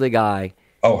killed a guy.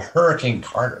 Oh, Hurricane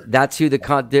Carter. That's who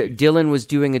Dylan was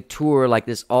doing a tour, like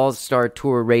this all-star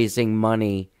tour, raising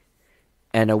money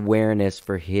and awareness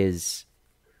for his.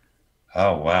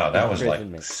 Oh wow, that was like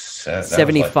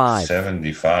 75.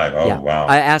 75. Oh yeah. wow.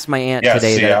 I asked my aunt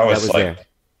today that was like, there.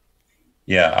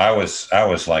 Yeah, I was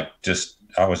like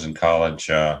I was in college.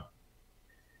 I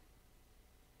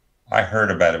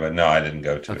heard about it, but no, I didn't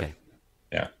go to it.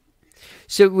 Yeah.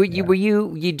 So were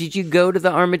you did you go to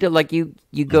the Armadillo? Like you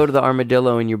go to the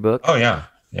Armadillo in your book? Oh yeah.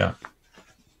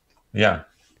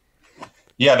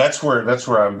 That's where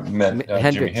I met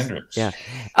Jimi Hendrix. Yeah.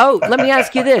 Oh, let me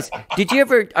ask you this: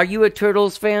 Are you a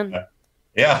Turtles fan?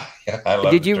 Yeah, I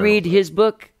love. Did you read his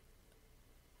book?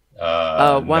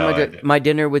 No, My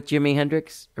Dinner with Jimi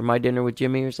Hendrix, or My Dinner with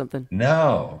Jimmy, or something?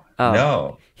 No.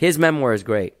 His memoir is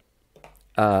great.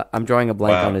 I'm drawing a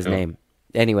blank on his name.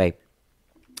 Anyway,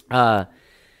 all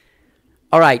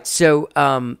right. So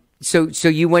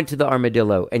you went to the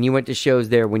Armadillo, and you went to shows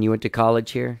there when you went to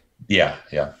college here. Yeah.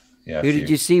 Who did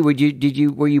you see? Were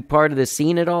you part of the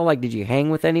scene at all? Like, did you hang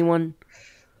with anyone?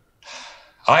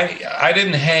 I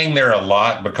didn't hang there a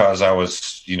lot because I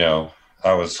was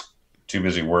too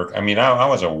busy work. I mean, I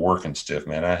was a working stiff,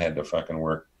 man. I had to fucking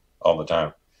work all the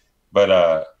time. But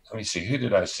let me see. Who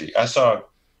did I see? I saw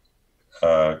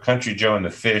Country Joe and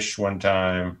the Fish one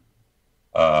time.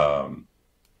 Who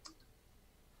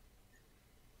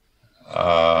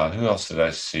else did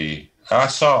I see? I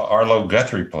saw Arlo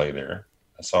Guthrie play there.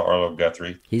 I saw Arlo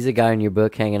Guthrie. He's a guy in your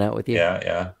book hanging out with you.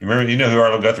 Yeah. You know who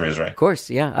Arlo Guthrie is, right? Of course,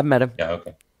 yeah. I've met him. Yeah,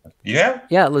 okay. You have?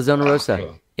 Yeah, La Zona Rosa.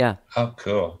 Cool. Yeah. Oh,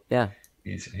 cool. Yeah.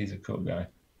 He's a cool guy.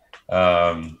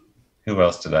 Who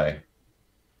else did I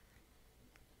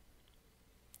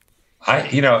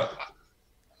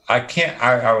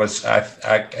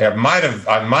might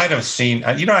have seen,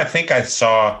 I think I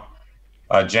saw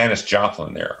Janis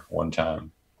Joplin there one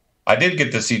time. I did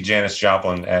get to see Janis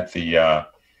Joplin at the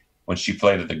when she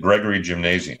played at the Gregory Gym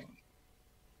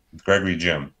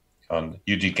on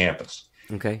UT campus.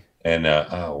 Okay. And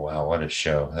oh wow, what a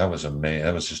show! That was amazing.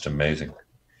 That was just amazing.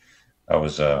 I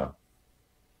was, of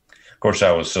course,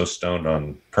 I was so stoned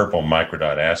on purple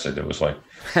microdot acid. It was like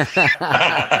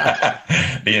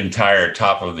the entire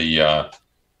top of the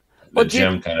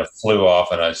gym kind of flew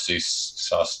off, and I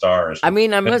saw stars. I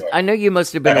mean, I know you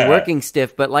must have been a working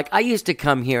stiff, but like I used to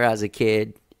come here as a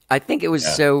kid. I think it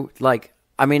was so like,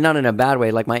 I mean, not in a bad way.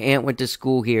 Like my aunt went to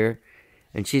school here,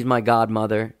 and she's my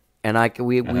godmother. And I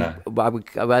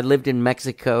lived in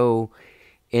Mexico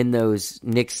in those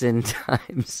Nixon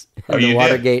times, in the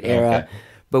Watergate era. Okay.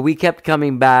 But we kept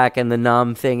coming back, and the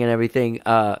Nam thing and everything.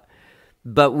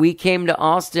 But we came to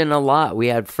Austin a lot. We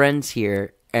had friends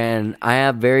here, and I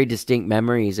have very distinct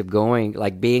memories of going,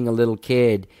 like being a little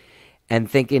kid and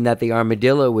thinking that the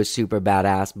Armadillo was super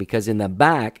badass because in the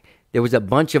back, there was a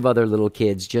bunch of other little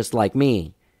kids just like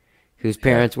me whose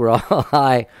parents were all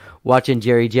high watching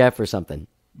Jerry Jeff or something.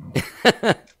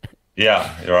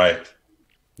 Yeah, you're right.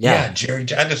 Yeah, Jerry.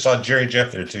 I just saw Jerry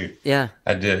Jeff there too. Yeah,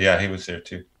 I did. Yeah, he was there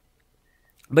too.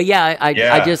 But yeah,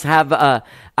 I just have I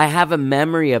have a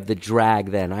memory of the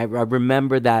drag. Then I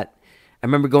remember that. I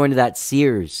remember going to that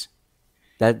Sears,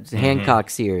 that Hancock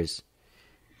Sears.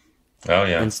 Oh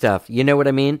yeah, and stuff. You know what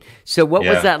I mean? So what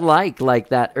was that like? Like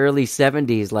that early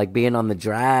 '70s, like being on the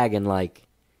drag and like,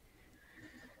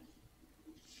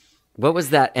 what was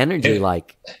that energy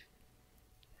like?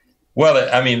 Well,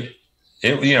 I mean,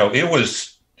 it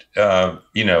was,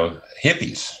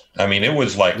 hippies. I mean, it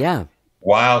was like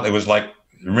wild. It was like,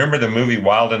 remember the movie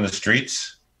Wild in the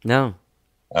Streets? No.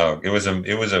 Oh, it was a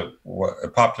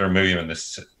popular movie in the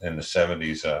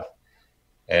 70s.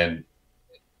 And,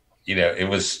 it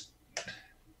was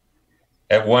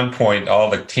at one point, all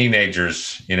the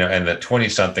teenagers, and the 20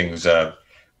 somethings,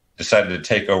 decided to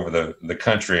take over the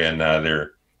country. And,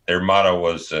 their motto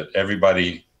was that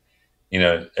everybody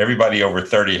over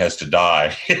 30 has to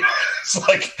die. It's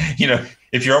like,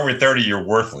 if you're over 30, you're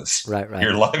worthless. Right.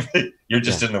 Your life, you're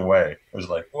just in the way. It was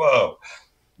like, whoa.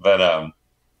 But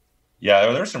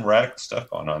yeah, there's some radical stuff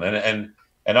going on,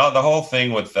 and all, the whole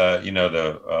thing with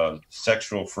the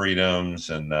sexual freedoms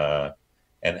and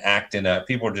acting up.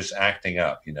 People are just acting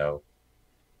up. The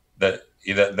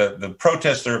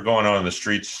protests that are going on in the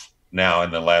streets now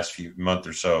in the last few month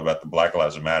or so about the Black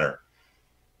Lives Matter.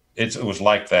 It was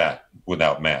like that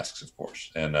without masks, of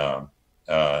course, and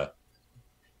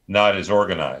not as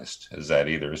organized as that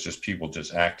either. It's just people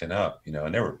just acting up,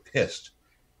 and they were pissed,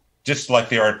 just like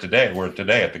they are today. We're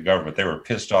today at the government. They were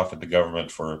pissed off at the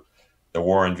government for the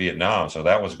war in Vietnam. So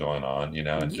that was going on,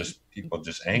 and just people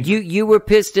just angry. You were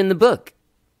pissed in the book.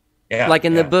 Yeah, like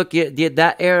in the book,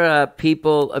 that era,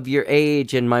 people of your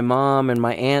age and my mom and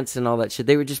my aunts and all that shit,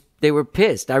 they were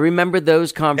pissed. I remember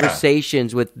those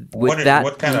conversations with that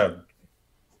what kind of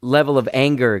level of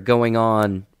anger going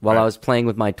on while I was playing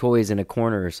with my toys in a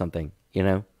corner or something,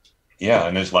 Yeah,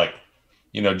 and it's like,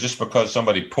 just because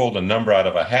somebody pulled a number out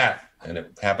of a hat and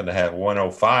it happened to have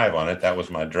 105 on it, that was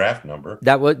my draft number.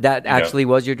 That actually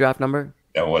was your draft number?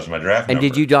 That was my draft and number.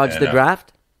 And did you dodge the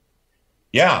draft?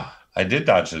 Yeah. I did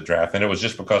dodge the draft, and it was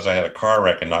just because I had a car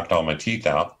wreck and knocked all my teeth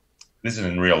out. This is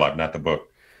in real life, not the book.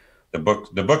 The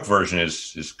book version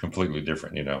is completely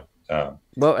different,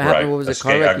 What happened? What was the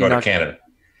car wreck? I go to Canada.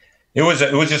 It was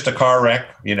just a car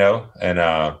wreck, and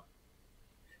I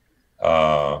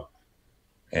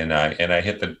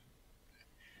hit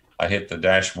the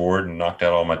dashboard and knocked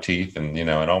out all my teeth, and it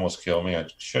almost killed me.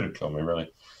 It should have killed me,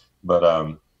 really,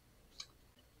 but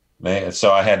man,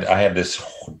 so I had this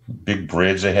big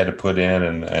bridge they had to put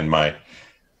in, and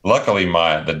luckily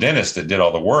the dentist that did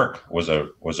all the work was a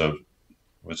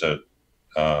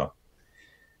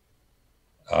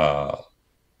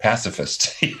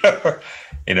pacifist.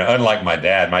 Unlike my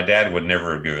dad. My dad would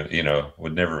never have given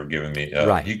me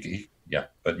right.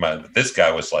 But this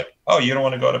guy was like, oh, you don't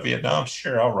want to go to Vietnam?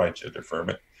 Sure, I'll write you a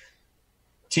deferment.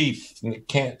 Teeth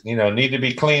can't, need to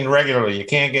be cleaned regularly. You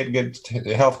can't get good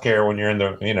health care when you're in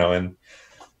the, in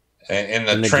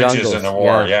the trenches jungles, in the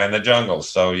war. Yeah, in the jungles.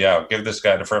 So give this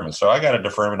guy a deferment. So I got a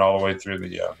deferment all the way through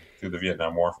the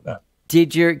Vietnam War for that.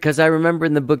 Because I remember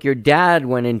in the book, your dad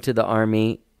went into the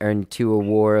army or into a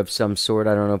war of some sort.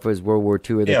 I don't know if it was World War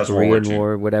II or the Korean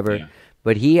War, whatever. Yeah.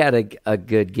 But he had a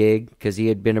good gig because he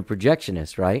had been a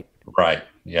projectionist, right? Right.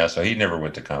 Yeah. So he never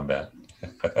went to combat.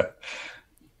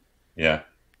 Yeah.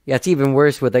 Yeah, it's even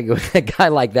worse with a guy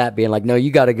like that being like, no,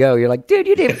 you got to go. You're like, dude,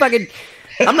 you didn't fucking,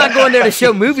 I'm not going there to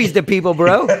show movies to people,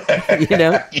 bro.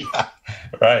 Yeah,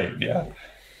 right, yeah.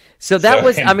 So that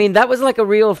was like a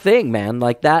real thing, man.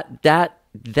 Like that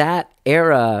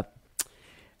era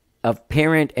of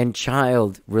parent and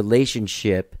child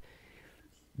relationship,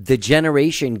 the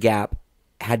generation gap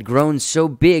had grown so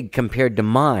big compared to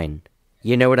mine.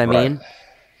 You know what I mean?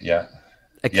 Yeah.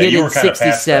 A kid in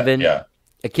 67.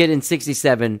 A kid in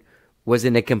 67 was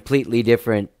in a completely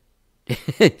different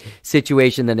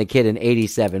situation than a kid in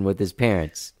 87 with his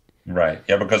parents. Right.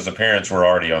 Yeah, because the parents were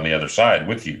already on the other side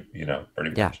with you, pretty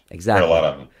much. Yeah, exactly. For a lot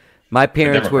of them. My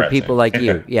parents were people like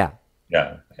you. Yeah.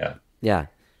 Yeah.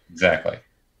 Exactly.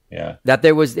 Yeah. That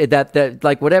there was that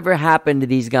like whatever happened to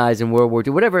these guys in World War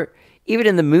II, whatever, even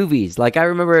in the movies. Like I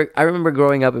remember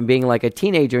growing up and being like a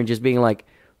teenager and just being like,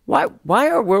 Why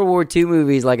are World War II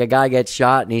movies like a guy gets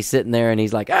shot and he's sitting there and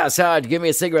he's like, Sarge, give me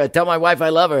a cigarette. Tell my wife I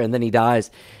love her. And then he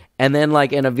dies. And then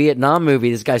like in a Vietnam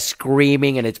movie, this guy's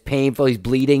screaming and it's painful. He's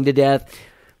bleeding to death.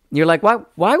 You're like,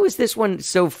 why was this one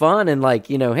so fun? And like,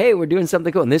 hey, we're doing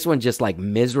something cool. And this one's just like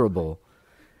miserable.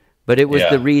 But it was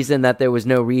the reason that there was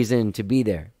no reason to be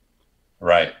there.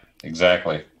 Right.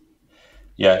 Exactly.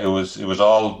 Yeah. It was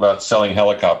all about selling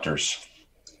helicopters.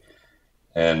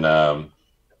 And,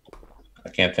 I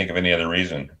can't think of any other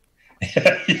reason.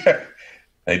 Yeah.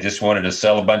 They just wanted to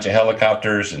sell a bunch of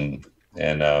helicopters and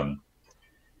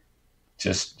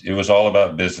just it was all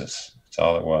about business. That's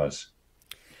all it was.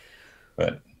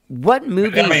 But what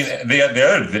movie? I mean,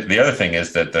 the other thing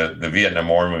is that the Vietnam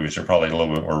War movies are probably a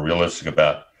little bit more realistic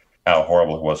about how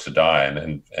horrible it was to die,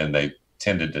 and they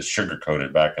tended to sugarcoat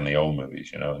it back in the old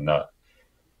movies, and not.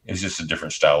 It's just a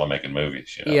different style of making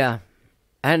movies, Yeah.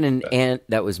 I had an aunt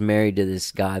that was married to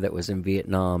this guy that was in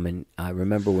Vietnam, and I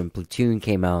remember when Platoon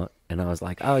came out, and I was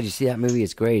like, oh, did you see that movie?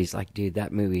 It's great. He's like, dude,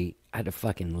 that movie, I had to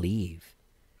fucking leave.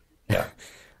 Yeah.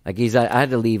 I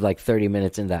had to leave like 30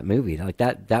 minutes into that movie. Like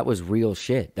that was real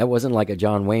shit. That wasn't like a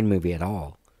John Wayne movie at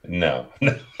all. No.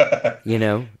 Yeah.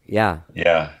 Yeah.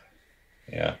 Yeah.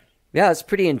 Yeah, it's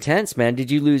pretty intense, man. Did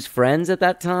you lose friends at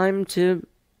that time to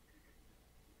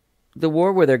the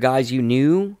war? Were there guys you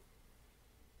knew?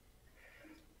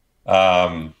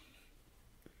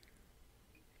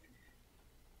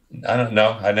 I don't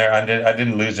know. I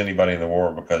didn't lose anybody in the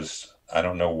war because I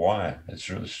don't know why. It's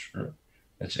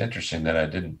interesting that I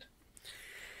didn't.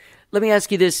 Let me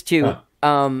ask you this too.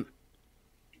 Huh.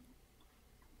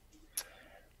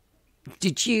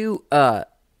 Did you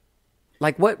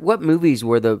like what movies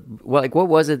were what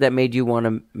was it that made you want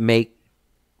to make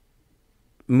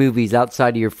movies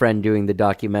outside of your friend doing the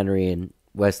documentary in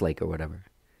Westlake or whatever?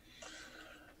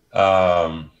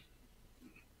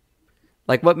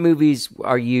 Like what movies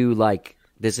are you like,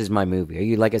 this is my movie? Are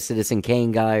you like a Citizen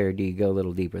Kane guy, or do you go a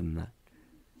little deeper than that?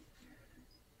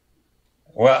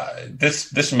 Well,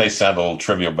 this may sound a little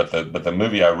trivial, but the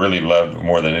movie I really loved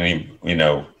more than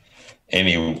anyone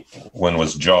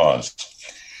was Jaws.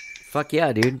 Fuck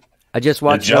yeah, dude. I just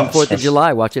watched it on 4th of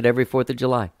July. Watch it every 4th of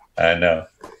July. I know.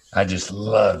 I just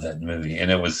love that movie.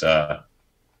 And it was and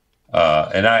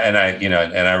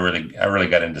I really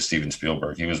got into Steven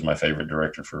Spielberg. He was my favorite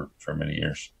director for many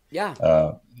years.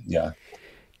 Yeah. Yeah.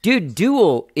 Dude,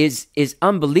 Duel is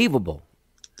unbelievable.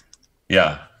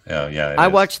 Yeah. Yeah. I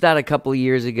watched that a couple of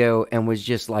years ago and was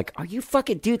just like, are you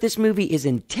fucking, dude, this movie is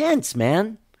intense,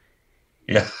 man.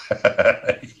 Yeah.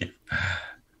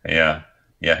 Yeah.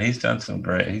 Yeah, he's done some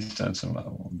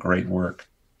great work.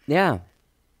 Yeah.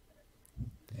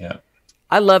 Yeah.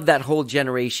 I love that whole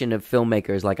generation of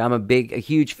filmmakers. Like, I'm a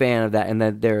huge fan of that. And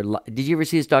that did you ever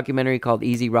see this documentary called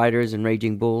Easy Riders and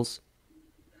Raging Bulls?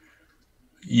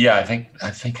 Yeah, I think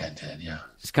I did. Yeah.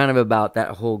 It's kind of about that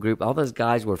whole group. All those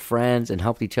guys were friends and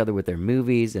helped each other with their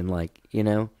movies and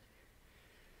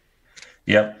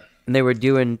Yep. And they were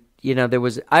doing, there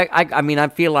was, I mean, I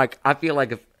feel like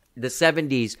if the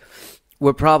 70s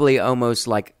were probably almost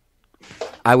like,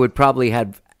 I would probably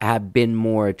have been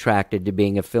more attracted to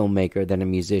being a filmmaker than a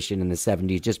musician in the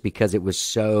 70s, just because it was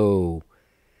so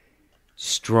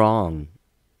strong.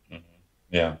 Mm-hmm.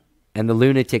 Yeah. And the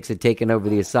lunatics had taken over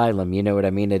the asylum, you know what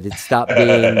I mean? It had stopped being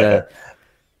the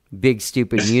big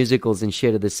stupid musicals and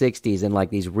shit of the 60s and like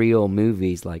these real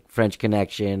movies like French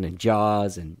Connection and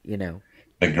Jaws and, The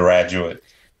Graduate.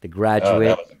 The Graduate. Oh,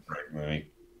 that was a great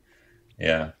movie.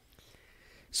 Yeah.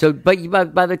 So,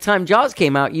 but by the time Jaws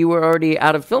came out, you were already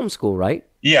out of film school, right?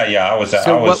 Yeah. I was in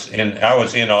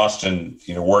Austin,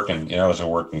 working. I was a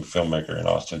working filmmaker in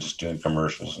Austin, just doing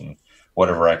commercials and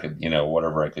whatever I could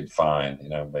find,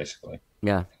 basically.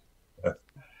 Yeah.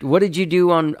 What did you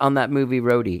do on that movie,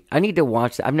 Roadie? I need to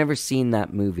watch that. I've never seen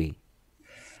that movie.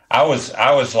 I was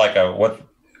like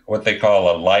what they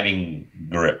call a lighting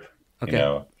grip.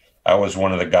 Okay. I was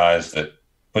one of the guys that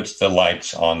puts the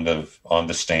lights on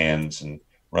the stands and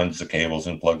runs the cables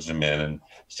and plugs them in and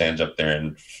stands up there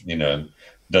and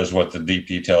does what the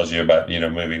DP tells you about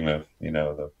moving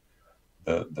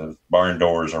the barn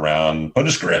doors around, put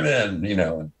a scrim in,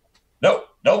 and no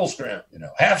double scrim,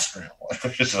 half scrim.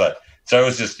 Just like, so it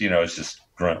was just it's just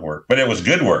grunt work, but it was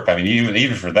good work. I mean,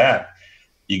 even for that,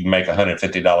 you can make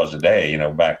 $150 a day.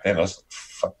 Back then it was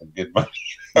fucking good money.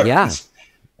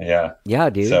 Yeah,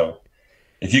 dude. So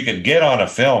if you could get on a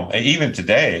film, even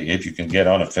today, if you can get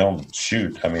on a film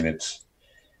shoot, I mean, it's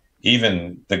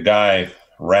even the guy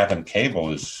wrapping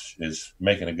cable is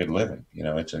making a good living.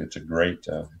 It's a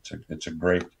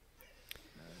great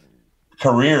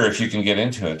career if you can get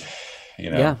into it.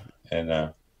 Yeah.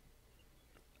 And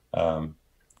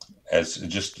as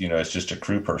just as just a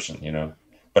crew person,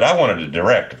 But I wanted to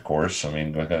direct, of course. I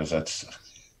mean, because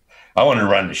I wanted to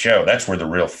run the show. That's where the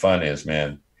real fun is,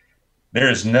 man. There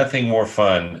is nothing more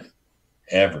fun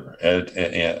ever.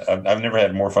 I've never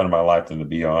had more fun in my life than to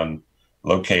be on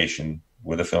location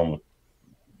with a film,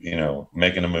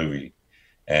 making a movie,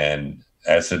 and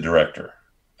as a director,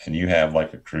 and you have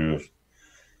like a crew of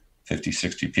 50,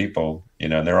 60 people,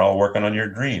 and they're all working on your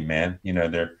dream, man.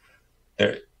 They're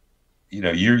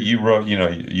you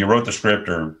wrote the script,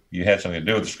 or you had something to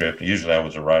do with the script. Usually I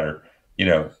was a writer,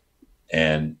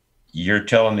 and you're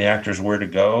telling the actors where to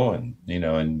go, and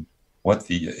and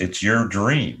it's your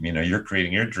dream. You're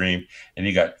creating your dream, and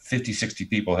you got 50, 60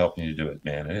 people helping you do it,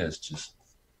 man. It is just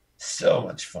so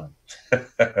much fun.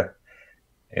 It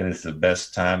is the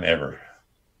best time ever.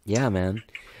 Yeah, man.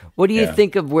 What do you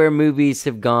think of where movies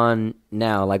have gone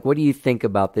now? Like, what do you think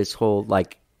about this whole,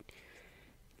 like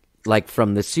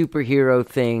from the superhero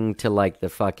thing to like the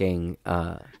fucking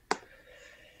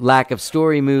lack of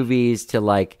story movies to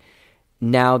like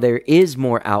now there is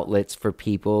more outlets for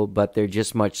people, but they're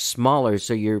just much smaller.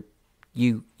 So you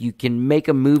can make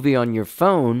a movie on your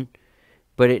phone,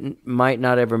 but it might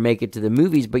not ever make it to the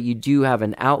movies, but you do have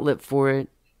an outlet for it.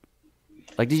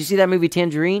 Like, did you see that movie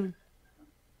Tangerine?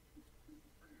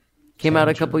 Came out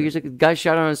a couple years ago. Guy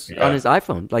shot on his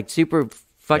iPhone. Like, super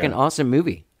fucking awesome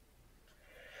movie.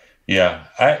 Yeah,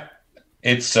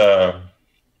 it's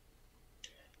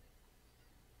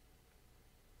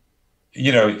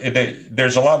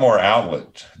there's a lot more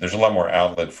outlet. There's a lot more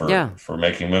outlet Yeah. for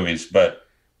making movies, but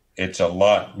it's a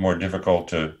lot more difficult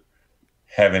to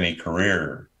have any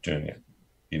career doing it,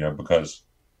 because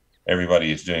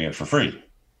everybody is doing it for free.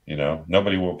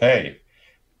 Nobody will pay.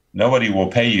 Nobody will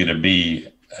pay you to be,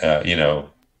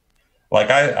 like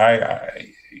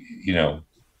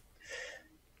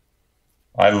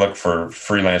I look for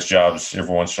freelance jobs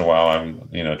every once in a while. I'm,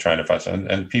 trying to find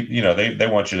something, and people, they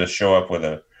want you to show up with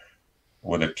a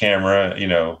camera,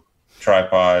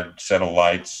 tripod, set of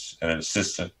lights, and an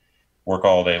assistant, work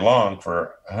all day long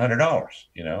for $100.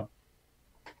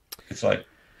 It's like,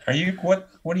 what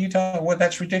are you talking? What?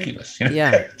 That's ridiculous.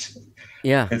 Yeah.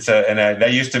 Yeah. That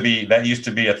used to be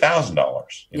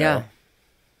 $1,000. Yeah.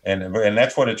 And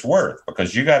that's what it's worth,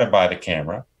 because you got to buy the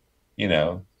camera, you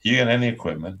got the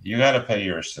equipment, you got to pay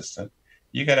your assistant,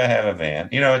 you got to have a van,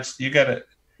 it's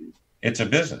a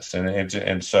business,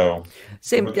 and so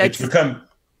it's become,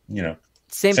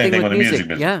 same thing with the music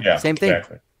business. Yeah, same thing.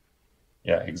 Exactly.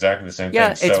 Yeah, exactly the same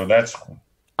Yeah, thing. So that's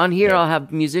on here. I'll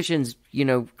have musicians,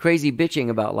 crazy bitching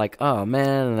about like, oh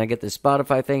man, and I get the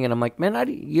Spotify thing, and I'm like, man,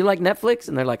 you like Netflix?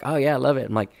 And they're like, oh yeah, I love it.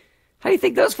 I'm like, how do you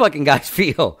think those fucking guys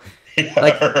feel?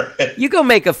 Like, right. You go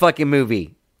make a fucking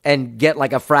movie and get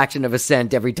like a fraction of a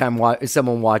cent every time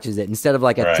someone watches it, instead of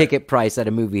like a ticket price at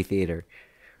a movie theater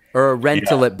or a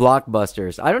rental at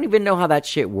Blockbusters. I don't even know how that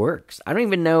shit works. I don't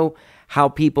even know how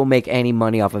people make any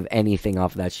money off of anything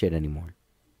off of that shit anymore.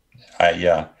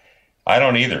 I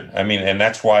don't either. I mean, and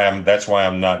that's why I'm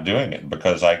not doing it,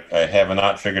 because I have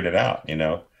not figured it out.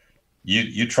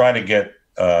 You try to get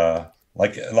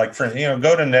like for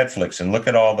go to Netflix and look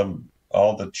at all the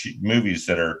cheap movies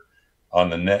that are on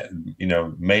the net,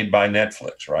 made by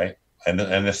Netflix, right? And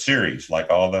the series, like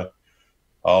all the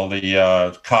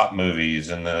cop movies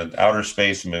and the outer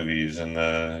space movies and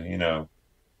the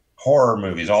horror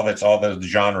movies, all the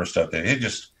genre stuff. They're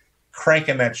just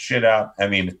cranking that shit out. I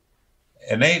mean,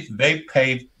 and they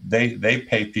pay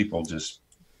people just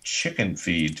chicken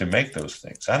feed to make those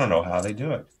things. I don't know how they do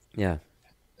it. Yeah.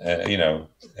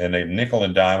 And they nickel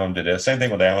and dime them to death. Same thing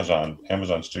with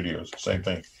Amazon Studios. Same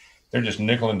thing. They're just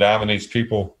nickel and diming these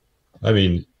people. I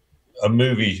mean, a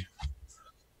movie,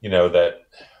 that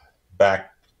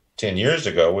back 10 years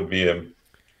ago would be a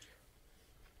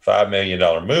 $5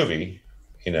 million movie.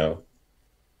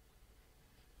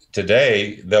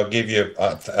 Today they'll give you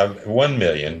 1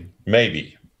 million,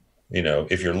 maybe,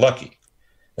 if you're lucky,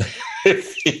 to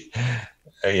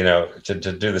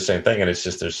do the same thing. And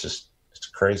it's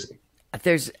crazy.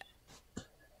 There's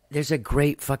a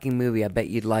great fucking movie. I bet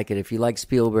you'd like it. If you like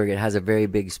Spielberg, it has a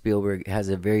very Spielberg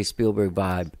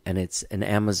vibe, and it's an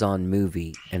Amazon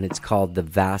movie, and it's called The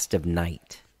Vast of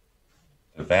Night.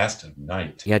 The Vast of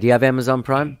Night. Yeah, do you have Amazon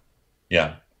Prime?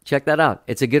 Yeah. Check that out.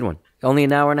 It's a good one. Only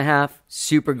an hour and a half.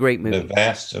 Super great movie. The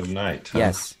Vast of Night. Huh?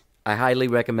 Yes. I highly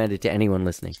recommend it to anyone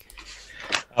listening.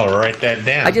 I'll write that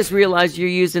down. I just realized you're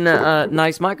using a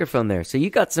nice microphone there. So you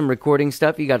got some recording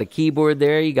stuff. You got a keyboard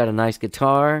there. You got a nice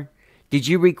guitar. Did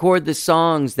you record the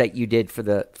songs that you did for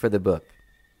the book?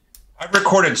 I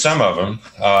recorded some of them.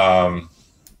 I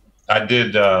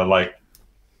did and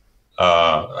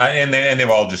they've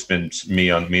all just been me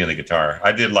and the guitar.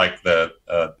 I did like the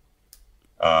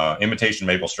Imitation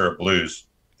Maple Syrup Blues.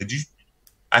 Did you?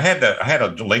 I had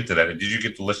a link to that. Did you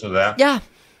get to listen to that? Yeah.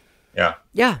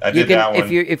 Yeah. I did that one.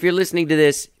 If you're listening to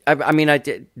this, I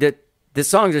did the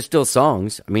songs are still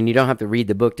songs. I mean, you don't have to read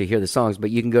the book to hear the songs,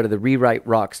 but you can go to the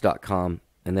therewrite.rocks.com,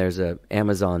 and there's a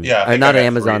Amazon. Yeah, not an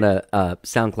Amazon, a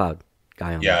SoundCloud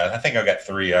guy on. Yeah, I think I've got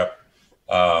 3 up.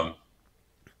 I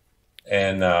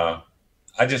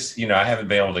just, I haven't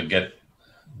been able to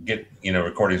get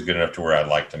recordings good enough to where I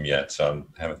liked them yet, so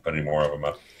I haven't put any more of them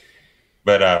up.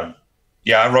 But I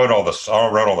wrote all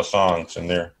the songs, and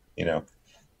they're,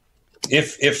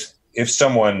 if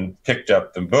someone picked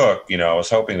up the book, I was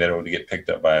hoping that it would get picked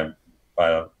up by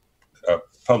a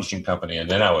publishing company, and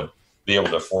then I would be able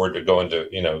to afford to go into,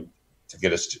 to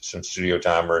get us some studio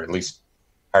time, or at least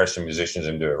hire some musicians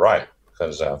and do it right,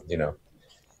 because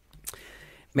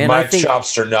Man, my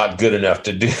chops are not good enough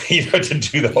to do to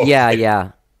do the whole thing.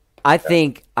 Yeah. I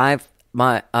think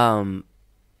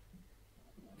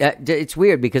it's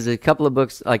weird because a couple of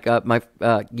books like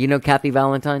Kathy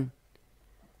Valentine.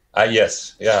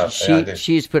 Yes, yeah.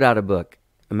 She's put out a book,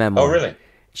 a memoir. Oh, really?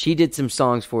 She did some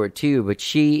songs for it too, but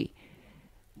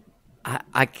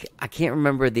I can't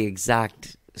remember the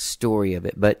exact story of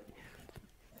it, but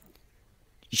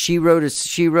she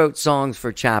wrote songs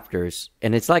for chapters,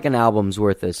 and it's like an album's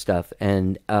worth of stuff.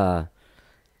 And I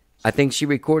think she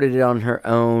recorded it on her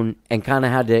own and kind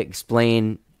of had to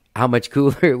explain how much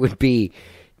cooler it would be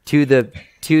to the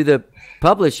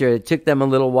publisher, it took them a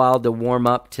little while to warm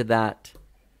up to that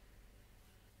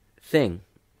thing,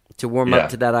 to warm up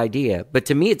to that idea. But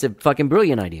to me, it's a fucking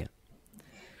brilliant idea.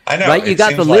 I know. Right? You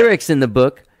got the lyrics in the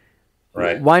book.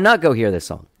 Right. Why not go hear this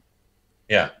song?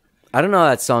 Yeah. I don't know how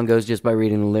that song goes just by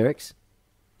reading the lyrics.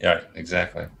 Yeah,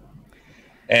 exactly.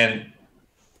 And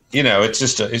it's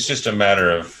just a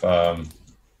matter of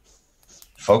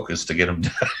focus to get them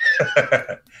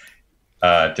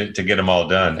done, to get them all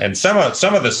done. And some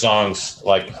of the songs,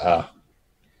 like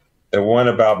the one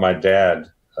about my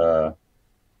dad, the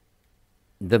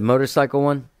motorcycle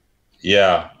one.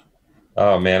 Yeah.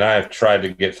 Oh man, I have tried to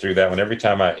get through that one. Every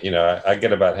time I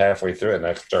get about halfway through it and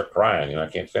I start crying. I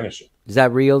can't finish it. Is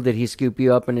that real? Did he scoop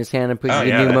you up in his hand and put you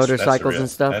in new motorcycles and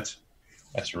stuff?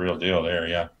 That's a real deal there.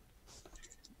 Yeah.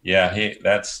 Yeah.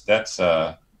 That's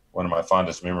one of my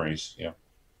fondest memories. Yeah.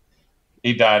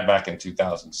 He died back in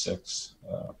 2006.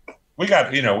 We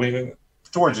got,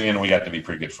 towards the end, we got to be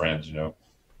pretty good friends,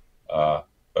 but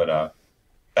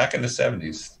back in the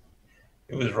 70s,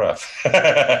 it was rough.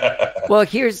 Well,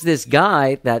 here's this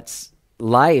guy that's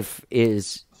life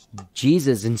is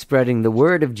Jesus and spreading the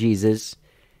word of Jesus.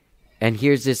 And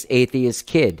here's this atheist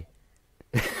kid.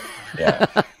 Yeah.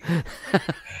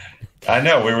 I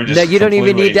know. We were just. No, you don't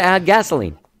even need to add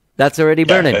gasoline. That's already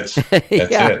burning. That's it.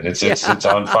 It's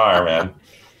on fire, man.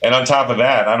 And on top of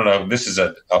that, I don't know. This is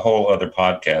a whole other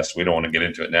podcast. We don't want to get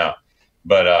into it now.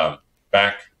 But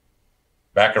back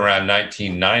around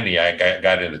 1990, I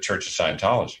got into the Church of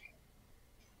Scientology.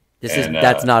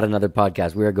 That's not another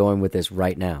podcast. We are going with this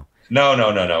right now. No.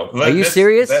 Are you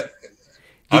serious?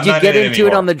 Did you get into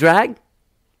it on the drag?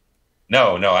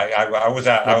 No. I was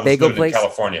out. I was living in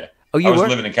California. Oh, you were? I was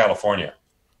living in California.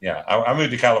 Yeah, I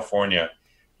moved to California,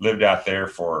 lived out there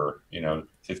for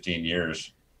 15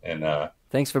 years, and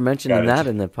thanks for mentioning that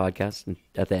in the podcast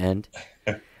at the end.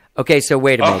 Okay, so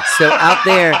wait a minute. So out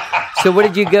there, so what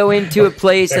did you go into a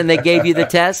place and they gave you the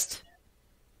test?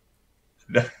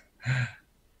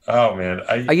 Oh man,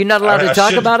 are you not allowed to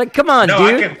talk about it? Come on,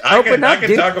 dude. I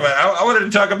can talk about it. I wanted to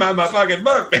talk about my fucking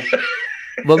book, man.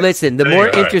 Well, listen, the more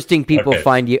interesting people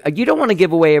find you, you don't want to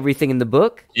give away everything in the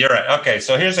book. You're right. Okay,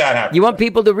 so here's how it happens. You want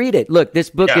people to read it. Look, this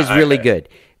book is really good.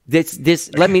 This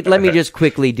let me just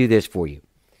quickly do this for you.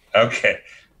 Okay.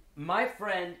 My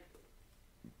friend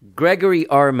Gregory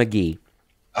R. McGee.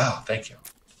 Oh, thank you.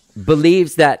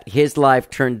 Believes that his life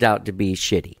turned out to be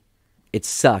shitty. It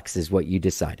sucks, is what you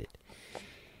decided.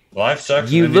 Life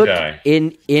sucks. You and look then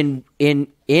you die.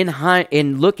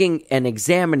 in looking and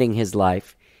examining his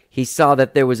life. He saw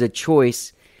that there was a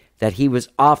choice that he was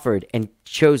offered and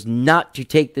chose not to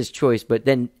take this choice. But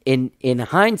then in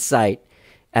hindsight,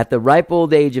 at the ripe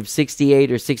old age of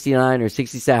 68 or 69 or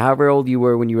 67, however old you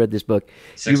were when you read this book,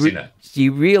 69.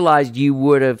 You realized you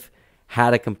would have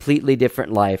had a completely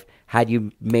different life had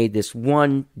you made this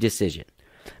one decision.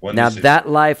 That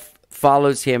life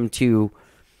follows him to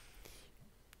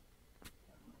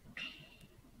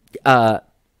the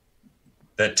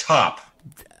top.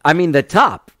 I mean,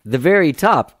 the very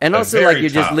top. And also, like,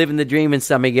 you're just living the dream in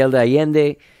San Miguel de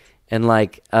Allende and,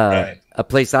 like, a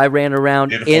place I ran around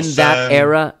Beautiful in sun. that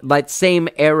era, like, same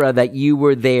era that you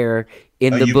were there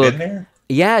in the book. Been there?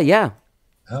 Yeah.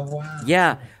 Oh, wow.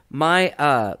 Yeah. My,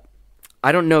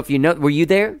 I don't know if you know, were you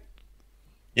there?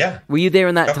 Yeah. Were you there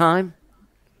in that time?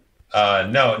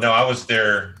 No, I was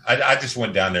there. I just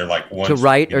went down there like once to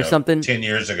write or something 10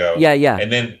 years ago. Yeah.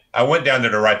 And then I went down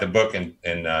there to write the book in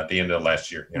the end of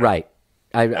last year. Right.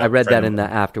 I read that in the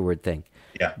afterward thing.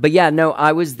 Yeah. But yeah, no,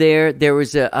 I was there. There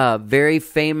was a very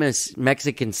famous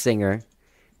Mexican singer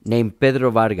named Pedro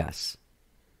Vargas.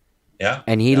 Yeah.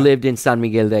 And he lived in San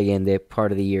Miguel de Allende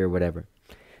part of the year or whatever.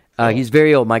 He's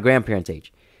very old, my grandparents'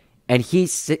 age. And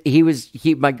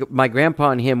my grandpa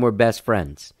and him were best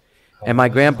friends. And my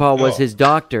grandpa was his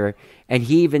doctor, and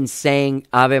he even sang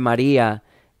Ave Maria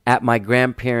at my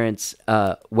grandparents'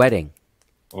 wedding.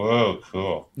 Whoa,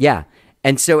 cool. Yeah.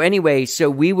 And so anyway,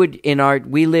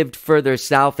 we lived further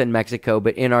south in Mexico,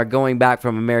 but in our going back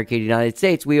from America to the United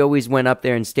States, we always went up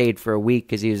there and stayed for a week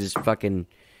because he was this fucking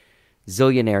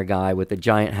zillionaire guy with a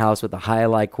giant house with a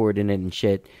high-lie cord in it and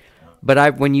shit.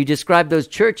 But when you describe those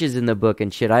churches in the book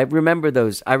and shit, I remember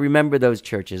those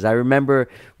churches. I remember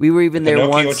we were even there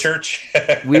Pinocchio once. Church?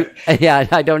 Yeah,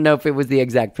 I don't know if it was the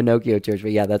exact Pinocchio church,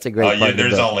 but yeah, that's a great part of the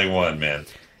there's book. only one, man.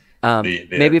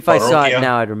 Maybe if I saw it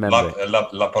now, I'd remember it.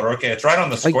 La Parroquia. It's right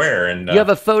on the square. And you have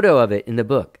a photo of it in the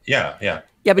book. Yeah. Yeah,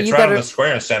 but it's you right got on the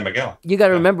square in San Miguel. You got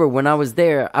to remember, when I was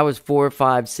there, I was 4,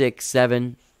 5, 6,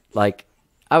 7. Like,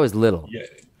 I was little. Yeah.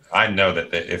 I know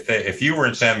that if you were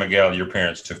in San Miguel, your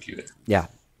parents took you there. Yeah.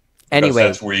 Anyway,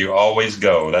 that's where you always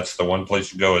go. That's the one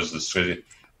place you go is the city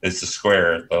It's the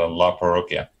square, La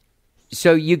Parroquia.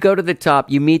 So you go to the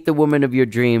top, you meet the woman of your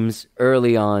dreams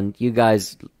early on. You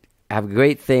guys have a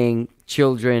great thing,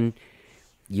 children.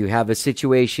 You have a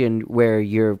situation where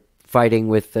you're fighting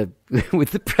with the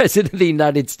with the president of the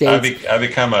United States. I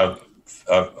become a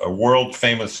world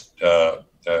famous. I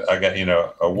got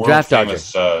a world Draft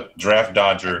famous draft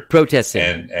dodger, protest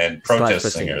singer, and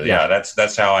protest singer. Yeah,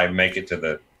 that's how I make it to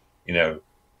the,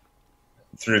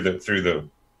 through the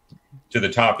to the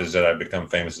top, is that I become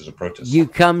famous as a protest. You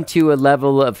come to a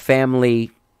level of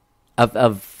family,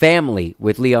 of family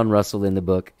with Leon Russell in the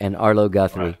book and Arlo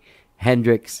Guthrie, Right.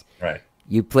 Hendrix. Right.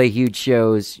 You play huge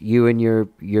shows. You and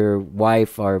your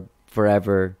wife are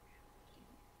forever.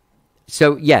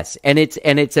 So yes, and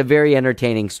it's a very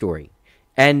entertaining story.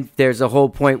 And there's a whole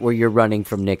point where you're running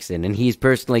from Nixon, and he's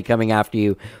personally coming after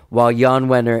you, while Jan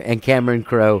Wenner and Cameron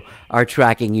Crowe are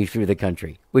tracking you through the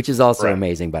country, which is also Right.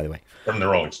 amazing, by the way. From the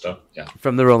Rolling Stone. Yeah.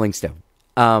 From the Rolling Stone.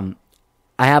 I'm.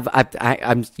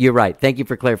 You're right. Thank you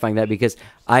for clarifying that, because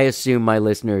I assume my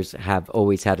listeners have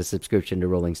always had a subscription to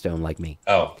Rolling Stone like me.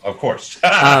 Oh, of course.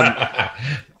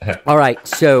 All right,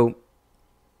 so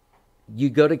you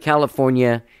go to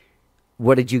California.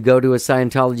 What, did you go to a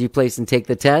Scientology place and take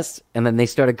the test, and then they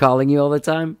started calling you all the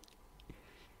time?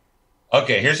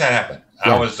 Okay, here's how it happened.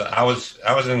 Yeah. I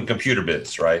was in computer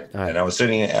biz, right? All right. And I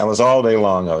was all day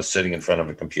long, I was sitting in front of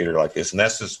a computer like this. And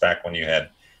that's just back when you had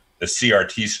the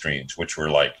CRT screens, which were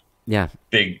like Yeah.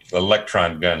 big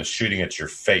electron guns shooting at your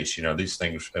face, these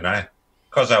things. And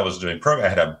because I was doing program, I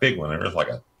had a big one. It was like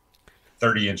a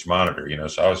 30-inch monitor,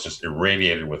 so I was just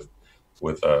irradiated with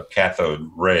cathode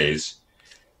rays.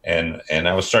 And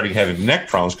I was starting having neck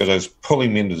problems because I was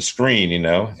pulling me into the screen,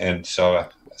 and so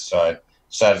I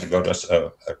decided to go to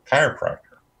a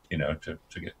chiropractor,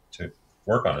 to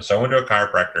work on it. So I went to a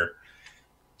chiropractor.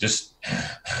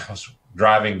 I was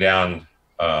driving down,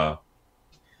 what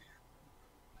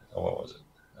was it?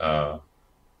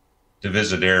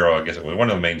 Divisadero, I guess it was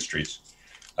one of the main streets,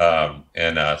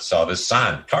 and saw this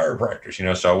sign,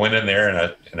 chiropractors. So I went in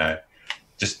there and I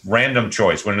just random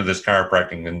choice went into this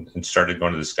chiropractic and started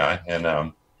going to this guy,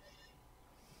 and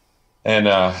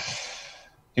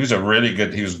he was a really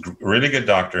good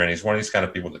doctor, and he's one of these kind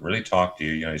of people that really talk to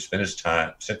you. He spent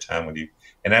time with you,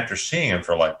 and after seeing him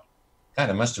for God,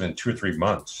 it must have been 2 or 3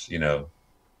 months.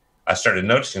 I started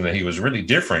noticing that he was really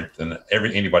different than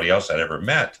anybody else I'd ever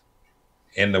met,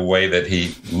 in the way that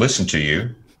he listened to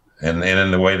you, and in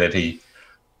the way that he,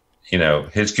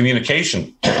 his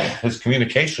communication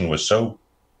was so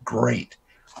great,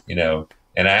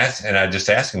 and I just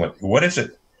asked him, what is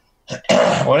it?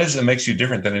 What is it that makes you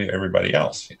different than everybody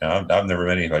else? I've never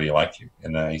met anybody like you.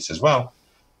 And he says, well,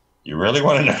 you really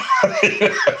want to know?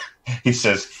 He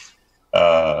says,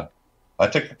 I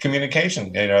took a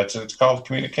communication, it's called a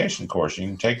communication course. You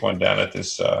can take one down at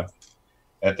this,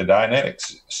 at the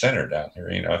Dianetics Center down here.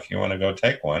 If you want to go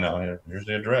take one, here's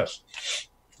the address.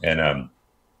 And I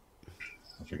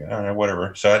figured, all right,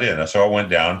 whatever. So I did. So I went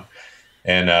down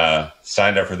and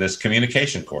signed up for this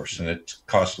communication course, and it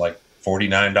cost like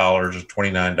 $49 or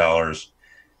 $29,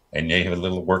 and you have a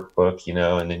little workbook,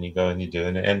 and then you go and you do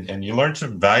it, and you learn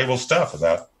some valuable stuff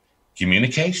about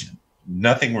communication.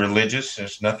 Nothing religious.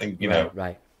 There's nothing,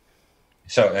 Right.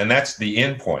 So, and that's the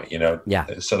end point, Yeah.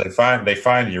 So they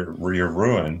find your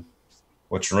ruin,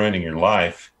 what's ruining your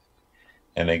life,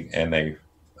 and they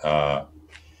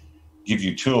give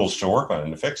you tools to work on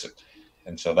and to fix it.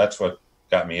 And so that's what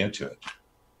got me into it.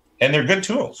 And they're good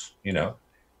tools,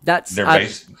 That's They're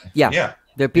based. yeah.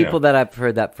 They're people that I've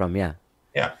heard that from. Yeah.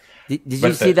 Yeah. Did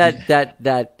you see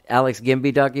that Alex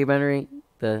Gimby documentary?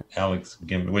 The Alex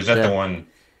Gimby, was that the one?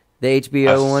 The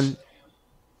HBO one?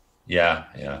 Yeah.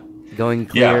 Going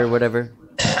Clear, Yeah. whatever.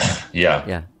 Yeah.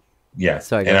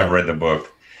 Sorry, go And ahead. I've read the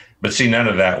book, but see, none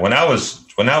of that. When I was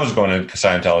going to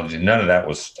Scientology, none of that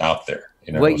was out there.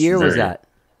 What year was that?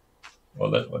 Well,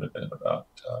 that would have been about.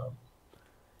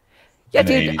 Yeah, in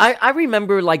the dude, 80s. I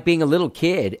remember being a little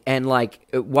kid and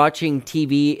watching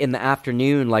TV in the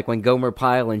afternoon, when Gomer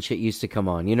Pyle and shit used to come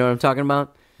on. You know what I'm talking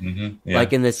about? Mm-hmm. Yeah.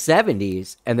 In the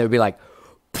 70s, and they'd be like,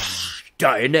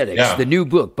 Dianetics, Yeah. the new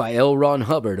book by L. Ron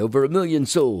Hubbard, over 1 million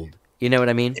sold. You know what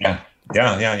I mean? Yeah.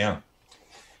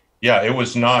 It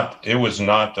was not. It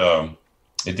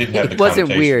didn't have the. It wasn't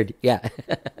connotation. weird. Yeah.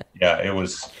 Yeah, it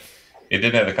was. It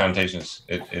didn't have the connotations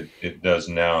it does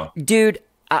now. Dude,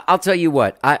 I'll tell you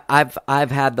what.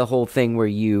 I've had the whole thing where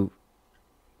you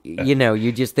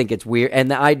just think it's weird.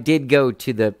 And I did go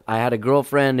to I had a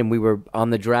girlfriend, and we were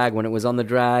on the drag when it was on the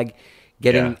drag,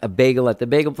 getting Yeah. a bagel at the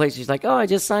bagel place. She's like, "Oh, I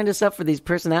just signed us up for these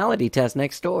personality tests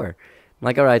next door." I'm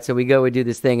like, all right, so we do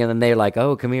this thing, and then they're like,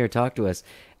 oh, come here, talk to us.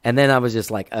 And then I was just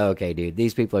like, oh, okay, dude,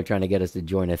 these people are trying to get us to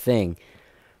join a thing.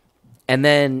 And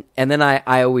then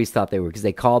I always thought they were, because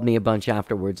they called me a bunch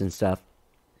afterwards and stuff.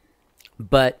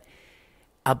 But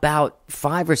about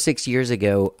 5 or 6 years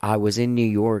ago, I was in New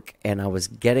York, and I was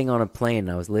getting on a plane,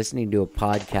 and I was listening to a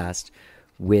podcast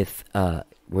with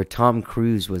where Tom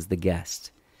Cruise was the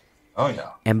guest. Oh, yeah.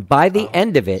 And by the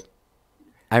end of it,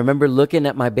 I remember looking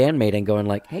at my bandmate and going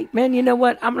like, hey, man, you know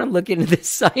what? I'm going to look into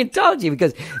this Scientology,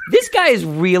 because this guy is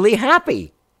really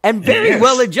happy and very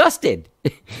well adjusted.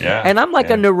 Yeah. And I'm like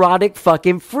a neurotic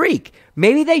fucking freak.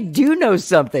 Maybe they do know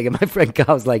something. And my friend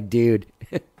Kyle was like, dude,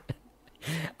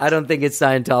 I don't think it's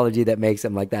Scientology that makes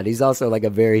him like that. He's also like a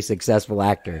very successful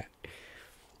actor.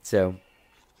 So,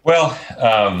 well,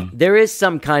 there is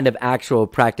some kind of actual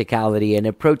practicality and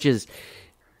approaches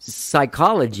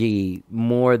psychology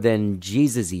more than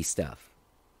Jesus-y stuff.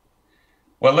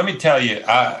 Well, let me tell you,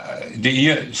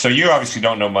 so you obviously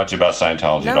don't know much about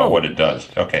Scientology, about what it does.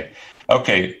 Okay.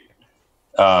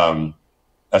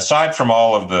 Aside from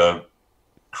all of the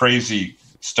crazy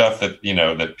stuff that,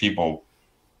 that people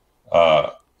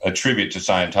attribute to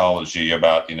Scientology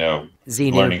about,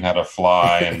 Xenu. learning how to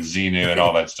fly and Xenu and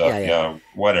all that stuff,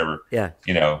 whatever. Yeah.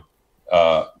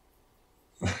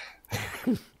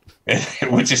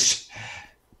 Which is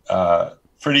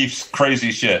pretty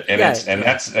crazy shit, and that's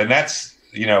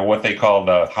what they call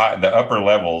the upper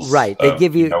levels, right? They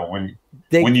give you when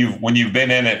you've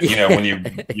been in it, when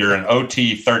you're an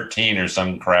OT 13 or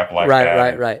some crap like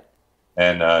that, right,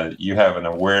 and you have an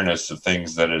awareness of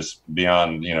things that is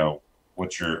beyond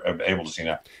what you're able to see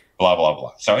now, blah blah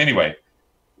blah. So anyway,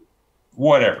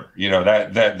 whatever,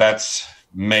 that's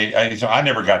made. So I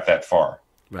never got that far,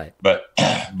 right? But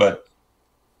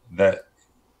that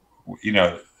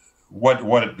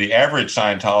what the average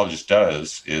Scientologist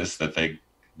does is that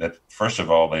first of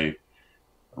all, they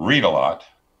read a lot.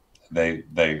 Their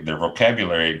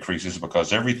vocabulary increases,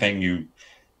 because everything you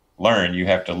learn, you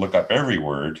have to look up every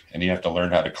word, and you have to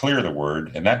learn how to clear the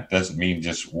word. And that doesn't mean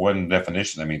just one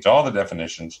definition. That means all the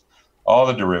definitions, all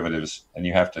the derivatives, and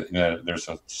you have to, there's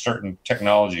a certain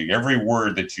technology. Every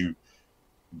word that you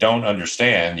don't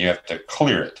understand, you have to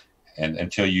clear it, and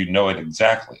until you know it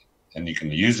exactly, and you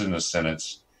can use it in a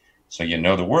sentence, so you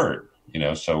know the word.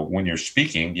 So when you're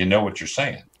speaking, you know what you're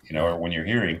saying. Or when you're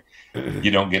hearing,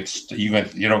 you don't get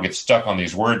stuck on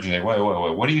these words. And say, wait,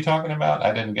 what are you talking about?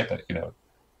 I didn't get that.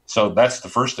 So that's the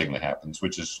first thing that happens,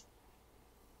 which is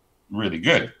really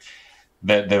good.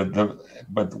 But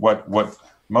what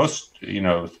most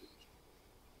the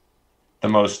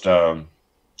most the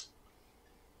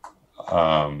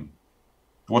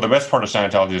best part of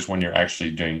Scientology is when you're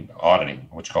actually doing auditing,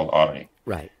 what's called auditing,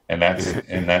 right? And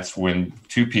that's when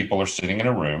two people are sitting in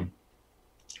a room.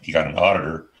 You got an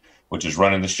auditor, which is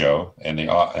running the show, and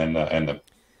the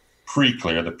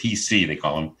pre-clear, the PC they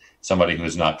call him, somebody who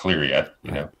is not clear yet,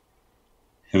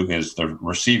 who is the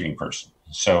receiving person.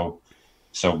 So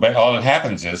all that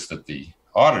happens is that the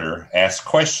auditor asks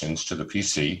questions to the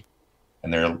PC,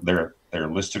 and they're a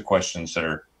list of questions that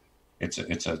are,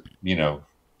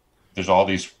 there's all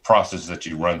these processes that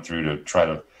you run through to try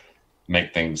to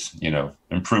make things,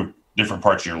 improve different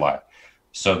parts of your life.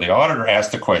 So the auditor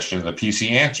asks the question, the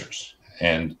PC answers,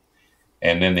 and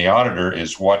then the auditor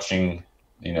is watching,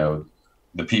 the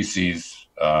PC's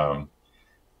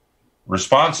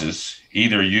responses,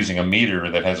 either using a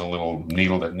meter that has a little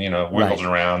needle that wiggles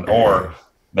around, or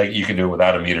you can do it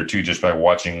without a meter too, just by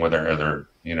watching whether they're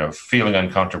feeling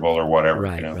uncomfortable or whatever.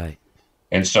 Right.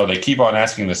 And so they keep on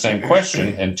asking the same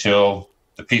question until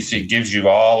the PC gives you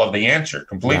all of the answer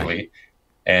completely,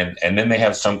 and then they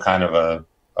have some kind of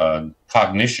a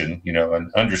cognition,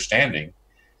 an understanding,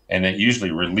 and it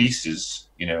usually releases,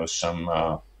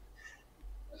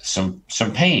 some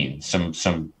pain,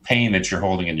 some pain that you're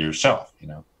holding into yourself,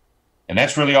 and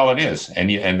that's really all it is.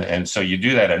 And so you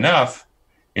do that enough,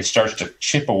 it starts to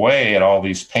chip away at all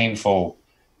these painful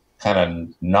kind of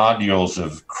nodules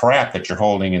of crap that you're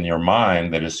holding in your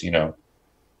mind that is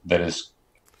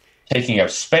taking up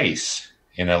space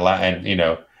and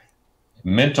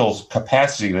mental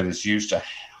capacity that is used to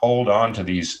hold on to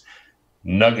these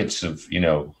nuggets of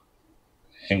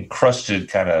encrusted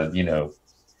kind of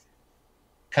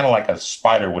like a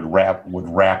spider would wrap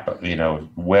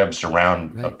webs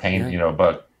around a pain,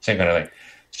 but same kind of thing.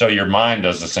 So your mind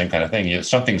does the same kind of thing. If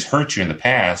something's hurt you in the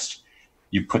past,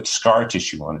 you put scar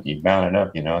tissue on it, you mount it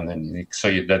up, and then so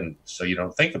you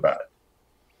don't think about it.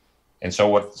 And so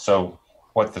what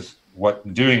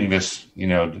doing this,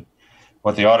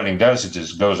 what the auditing does, it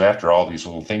just goes after all these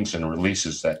little things and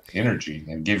releases that energy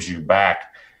and gives you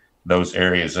back those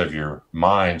areas of your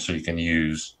mind so you can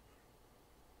use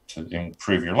to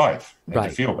improve your life and Right.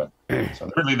 to feel better. So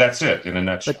really, that's it in a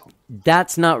nutshell. But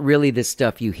that's not really the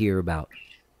stuff you hear about.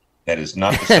 That is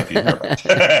not the stuff you hear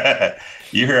about.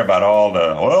 You hear about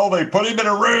all they put him in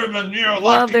a room and, Well,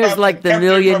 locked him there's up like and the kept him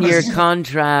from million-year his-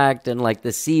 contract and like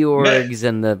the Sea Orgs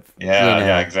and the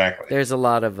Yeah, exactly. There's a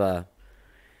lot of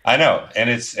I know, and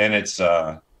it's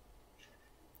Do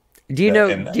you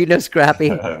know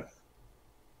Scrappy?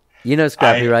 You know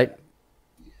Scrappy, right?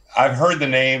 I've heard the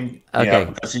name, Okay.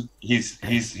 because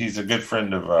he's a good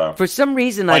friend of For some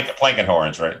reason,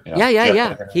 Plankenhorns, right?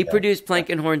 Yeah. He produced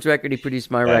Plankenhorn's record. He produced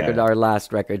my record, our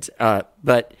last records.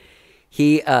 But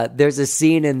he there's a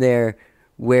scene in there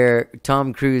where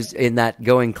Tom Cruise in that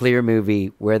Going Clear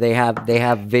movie where they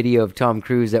have video of Tom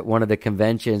Cruise at one of the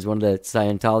conventions, one of the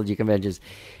Scientology conventions,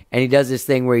 and he does this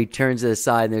thing where he turns to the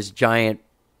side and there's a giant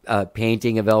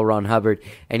painting of L. Ron Hubbard,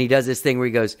 and he does this thing where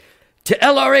he goes to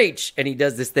LRH, and he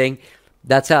does this thing.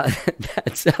 That's how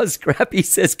Scrappy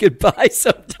says goodbye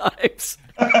sometimes.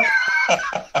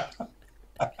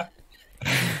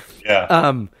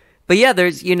 Yeah. But yeah,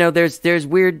 there's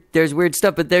weird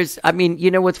stuff, but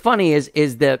what's funny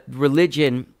is that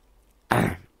religion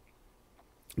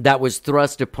that was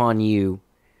thrust upon you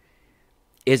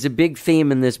is a big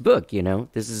theme in this book.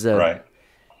 This is Right.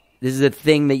 This is a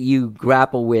thing that you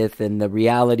grapple with and the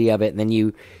reality of it, and then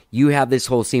you have this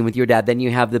whole scene with your dad. Then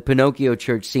you have the Pinocchio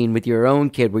church scene with your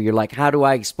own kid where you're like, how do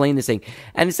I explain this thing?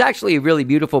 And it's actually a really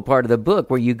beautiful part of the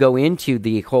book where you go into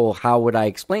the whole, how would I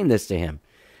explain this to him?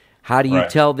 How do you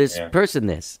tell this person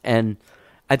this? And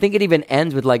I think it even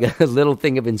ends with like a little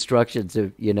thing of instructions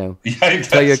of,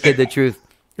 tell your kid the truth.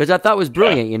 Which I thought was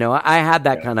brilliant. I had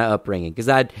that kind of upbringing because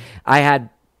I had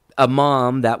a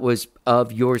mom that was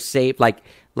of your safe,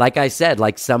 like I said,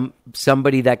 like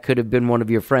somebody that could have been one of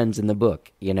your friends in the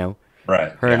book,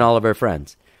 Right. Her and all of her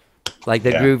friends, like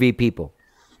the groovy people.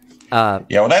 Well,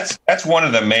 that's one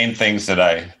of the main things that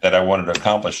I wanted to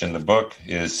accomplish in the book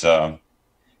is to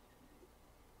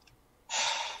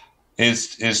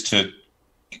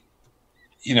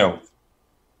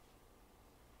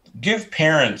give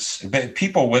parents,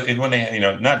 people when they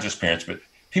not just parents but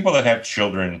people that have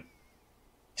children,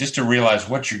 just to realize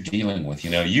what you're dealing with.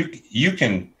 You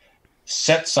can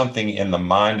set something in the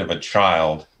mind of a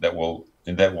child that will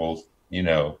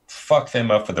fuck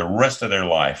them up for the rest of their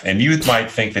life. And you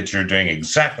might think that you're doing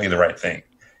exactly the right thing,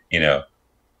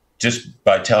 just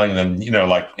by telling them,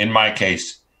 like in my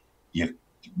case,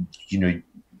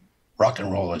 rock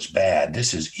and roll is bad.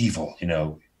 This is evil.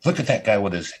 Look at that guy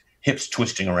with his hips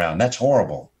twisting around. That's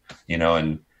horrible,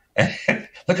 and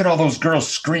look at all those girls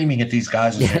screaming at these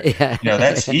guys.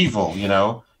 That's evil.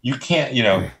 You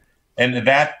can't, and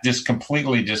that just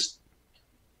completely just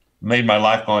made my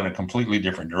life go in a completely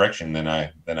different direction than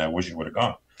I wish it would have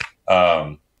gone.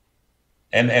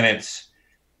 And it's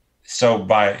so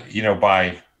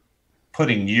by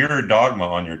putting your dogma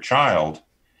on your child,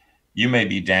 you may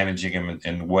be damaging them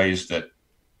in ways that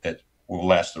will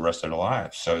last the rest of their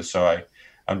lives. So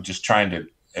I'm just trying to,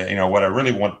 what I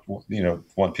really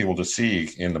want people to see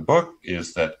in the book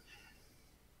is that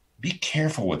be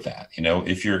careful with that.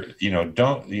 If you're, you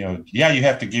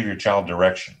have to give your child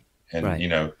direction and,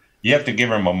 you have to give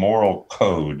them a moral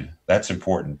code. That's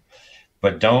important,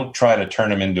 but don't try to turn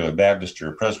them into a Baptist or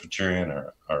a Presbyterian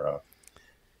or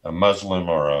a Muslim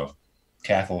or a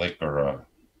Catholic or a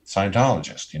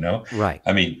Scientologist, Right.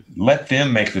 I mean, let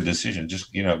them make the decision.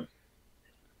 Just,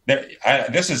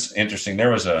 this is interesting.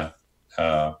 There was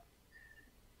I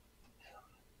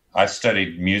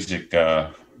studied music,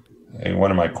 in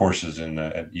one of my courses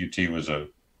at UT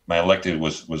my elective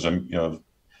was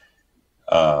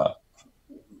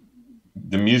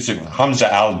the music of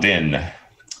Hamza al-Din.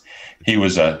 He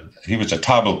was a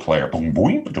tabla player,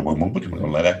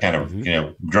 that kind of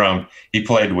drum. He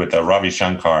played with Ravi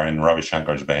Shankar in Ravi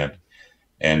Shankar's band,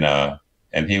 and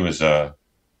he was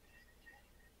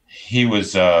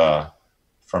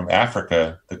from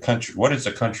Africa. The country. What is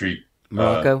the country?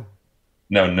 Morocco.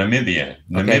 No, Namibia.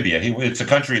 Namibia. It's a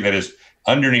country that is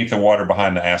underneath the water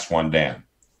behind the Aswan Dam.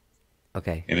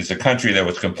 Okay. It is a country that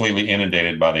was completely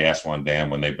inundated by the Aswan Dam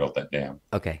when they built that dam.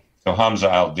 Okay. So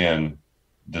Hamza al-Din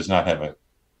does not have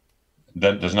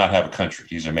a country.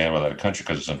 He's a man without a country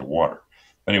because it's underwater.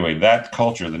 Anyway, that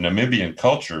culture, the Namibian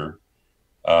culture,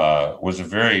 was a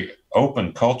very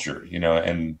open culture,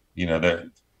 and the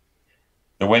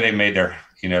way they made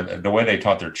the way they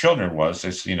taught their children was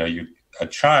a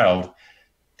child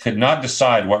could not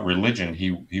decide what religion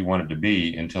he wanted to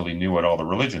be until he knew what all the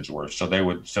religions were. So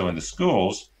in the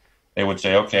schools, they would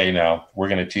say, okay, now we're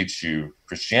going to teach you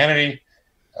Christianity.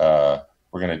 We're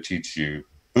going to teach you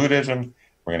Buddhism.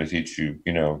 We're going to teach you,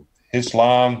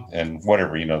 Islam and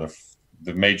whatever,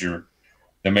 the major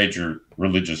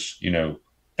religious,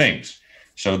 things.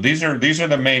 So these are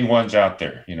the main ones out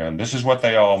there, and this is what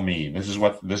they all mean. This is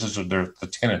the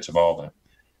tenets of all of them.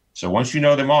 So once you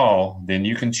know them all, then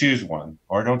you can choose one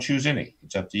or don't choose any.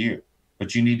 It's up to you.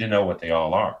 But you need to know what they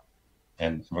all are.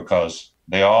 And because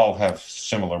they all have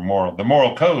similar the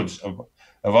moral codes of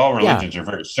all religions are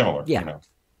very similar. Yeah.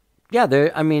 Yeah,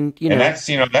 and that's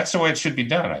the way it should be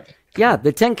done, I think. Yeah,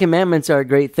 the Ten Commandments are a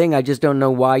great thing. I just don't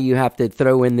know why you have to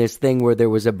throw in this thing where there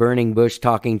was a burning bush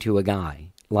talking to a guy.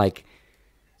 Like,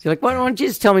 so you're like, why don't you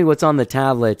just tell me what's on the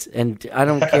tablets? And I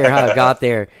don't care how it got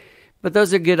there. But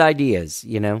those are good ideas,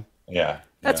 Yeah.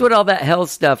 That's what all that hell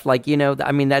stuff, like,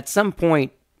 at some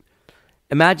point,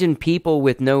 imagine people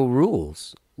with no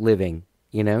rules living,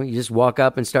 you just walk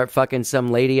up and start fucking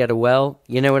some lady at a well.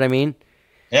 You know what I mean?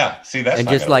 Yeah, see, that's and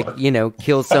not just like work.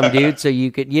 Kill some dude so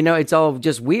you could, it's all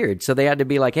just weird. So they had to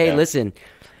be like, hey, listen,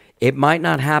 it might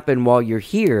not happen while you're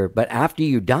here, but after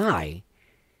you die,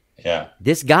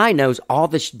 this guy knows all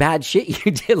the bad shit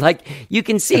you did. Like, you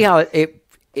can see how it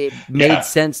made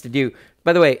sense to do.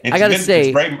 By the way, I gotta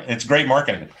say, it's great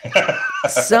marketing.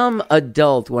 Some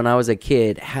adult when I was a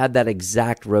kid had that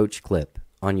exact roach clip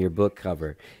on your book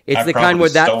cover. It's the kind where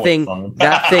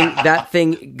that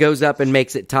thing goes up and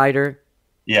makes it tighter.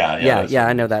 Yeah.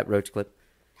 I know that roach clip.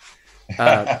 Isn't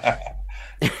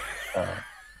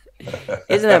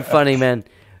that funny, man?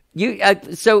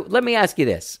 So let me ask you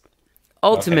this.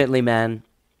 Ultimately, man,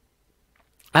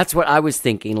 that's what I was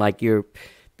thinking. Like,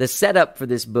 the setup for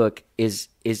this book is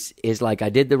like, I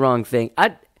did the wrong thing.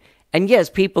 And yes,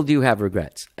 people do have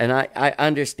regrets, and I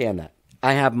understand that.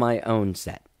 I have my own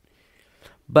set,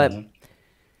 but.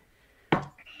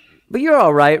 But you're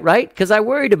all right? Because I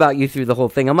worried about you through the whole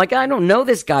thing. I'm like, I don't know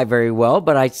this guy very well,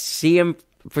 but I see him.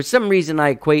 For some reason, I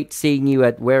equate seeing you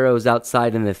at Waro's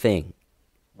outside in the thing.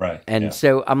 Right. And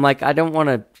so I'm like, I don't want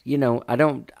to, I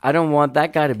don't want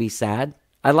that guy to be sad.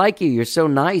 I like you. You're so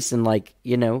nice and like,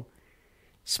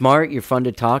 smart. You're fun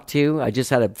to talk to. I just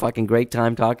had a fucking great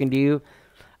time talking to you.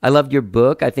 I loved your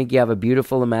book. I think you have a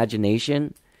beautiful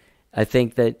imagination. I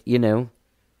think that,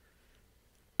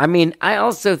 I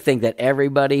also think that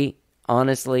everybody,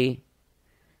 honestly,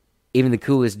 even the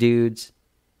coolest dudes,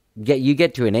 you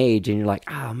get to an age and you're like,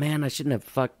 oh man, I shouldn't have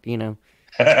fucked,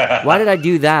 Why did I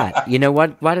do that?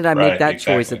 Why did I make that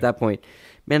choice at that point?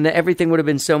 Man, everything would have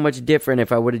been so much different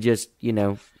if I would have just,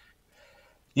 become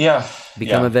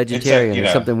a vegetarian or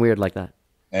something weird like that.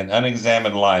 An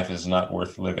unexamined life is not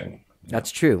worth living.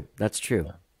 That's true. That's true.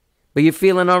 Yeah. But you're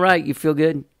feeling all right? You feel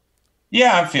good?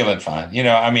 Yeah, I'm feeling fine.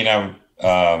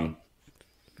 I'm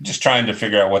just trying to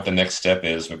figure out what the next step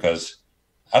is, because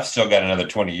I've still got another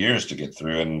 20 years to get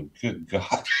through, and good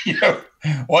God,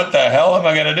 what the hell am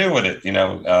I going to do with it?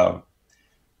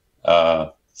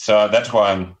 So that's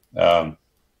why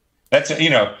that's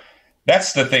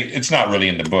the thing. It's not really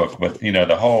in the book, but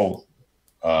the whole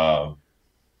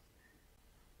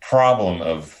problem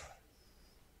of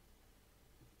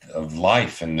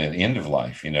life and the end of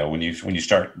life, when you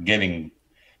start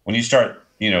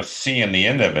seeing the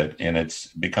end of it and it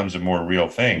becomes a more real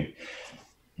thing,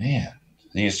 man,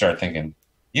 then you start thinking,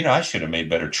 I should have made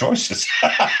better choices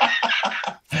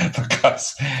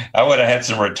because I would have had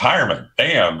some retirement.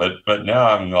 Damn. But now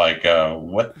I'm like,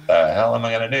 what the hell am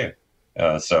I going to do?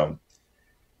 So,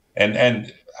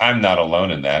 and I'm not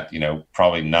alone in that,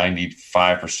 probably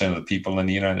 95% of the people in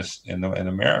in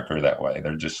America are that way.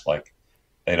 They're just like,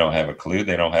 they don't have a clue.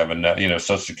 They don't have enough,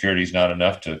 Social Security is not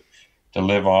enough to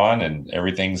live on, and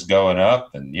everything's going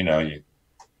up, and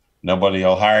nobody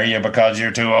will hire you because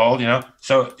you're too old,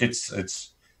 So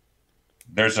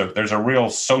there's a real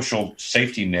social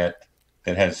safety net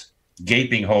that has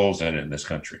gaping holes in it in this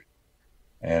country,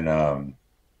 and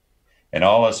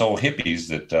all us old hippies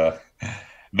that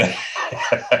that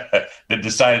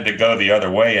decided to go the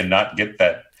other way and not get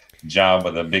that job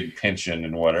with a big pension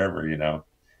and whatever,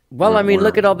 Well,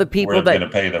 look at all the people that are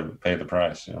going to pay the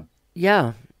price.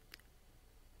 Yeah.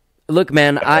 Look,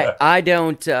 man, I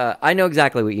don't. I know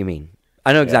exactly what you mean.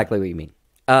 I know exactly what you mean.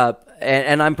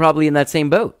 And I'm probably in that same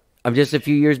boat. I'm just a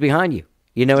few years behind you.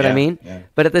 You know what I mean? Yeah.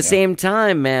 But at the same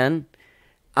time, man,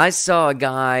 I saw a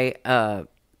guy.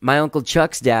 My Uncle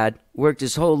Chuck's dad worked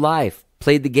his whole life,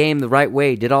 played the game the right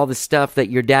way, did all the stuff that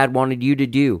your dad wanted you to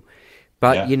do.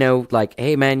 But like,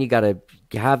 hey, man, you got to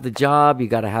have the job, you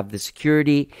got to have the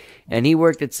security. And he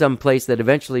worked at some place that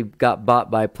eventually got bought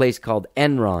by a place called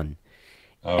Enron.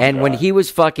 Oh, and God. When he was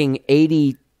fucking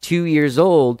 82 years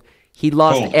old, he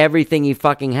lost everything he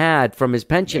fucking had from his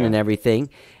pension and everything.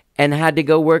 and had to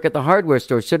go work at the hardware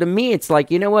store. So to me, it's like,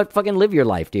 you know what? Fucking live your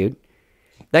life, dude.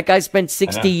 That guy spent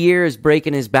 60 years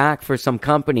breaking his back for some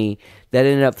company that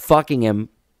ended up fucking him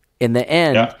in the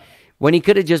end when he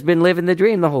could have just been living the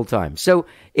dream the whole time. So,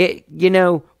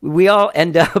 we all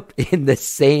end up in the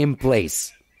same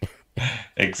place.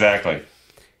 Exactly.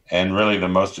 And really the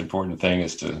most important thing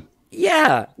is to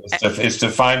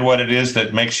find what it is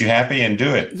that makes you happy and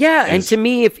do it. Yeah, and to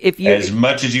me, if you as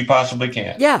much as you possibly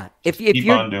can. Yeah, if keep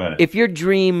on doing it. If your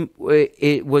dream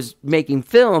it was making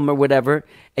film or whatever,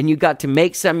 and you got to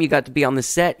make some, you got to be on the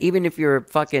set, even if you're a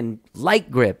fucking light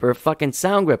grip or a fucking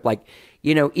sound grip, like,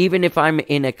 even if I'm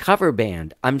in a cover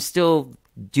band, I'm still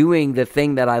doing the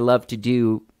thing that I love to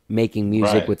do, making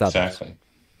music with others. Exactly.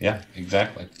 Yeah,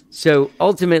 exactly. So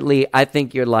ultimately, I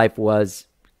think your life was.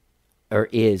 Or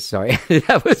is, sorry.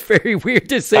 That was very weird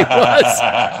to say was.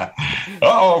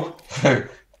 Uh-oh.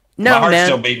 No, my heart's man.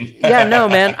 Still beating. Yeah, no,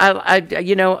 man.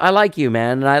 I like you,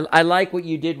 man. And I like what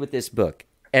you did with this book.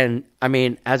 And, I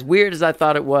mean, as weird as I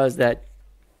thought it was that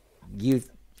you,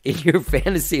 in your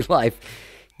fantasy life,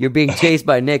 you're being chased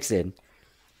by Nixon.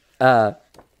 I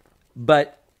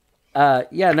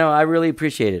really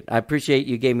appreciate it. I appreciate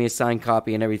you gave me a signed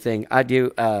copy and everything. I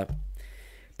do,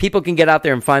 people can get out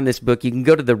there and find this book. You can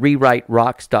go to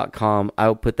therewrite.rocks.com.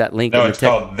 I'll put that link. No, it's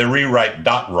called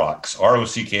therewrite.rocks.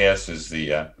 ROCKS is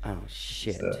the. Oh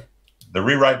shit. The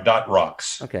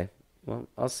rewrite.rocks. Okay. Well,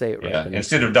 I'll say it right. Yeah.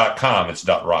 Instead of .com, it's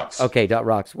 .rocks. Okay.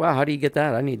 .rocks. Wow. How do you get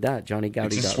that? I need that. Johnny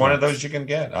Gowdy. It's just one of those you can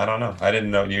get. I don't know. I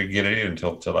didn't know you could get it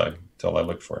until I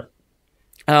looked for it.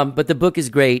 But the book is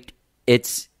great.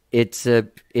 It's a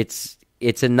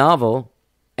novel.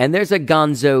 And there's a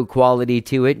gonzo quality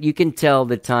to it. You can tell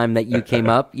the time that you came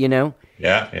up,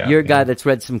 Yeah. You're a guy that's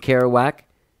read some Kerouac.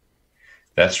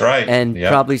 That's right. And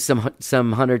probably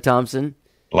some Hunter Thompson.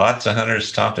 Lots of Hunter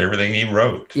Thompson, everything he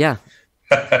wrote. Yeah.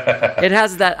 It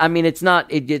has that, I mean, it's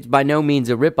by no means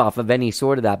a ripoff of any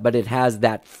sort of that, but it has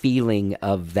that feeling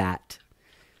of that.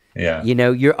 Yeah.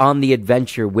 You're on the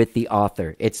adventure with the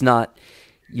author.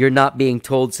 You're not being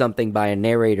told something by a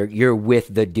narrator. You're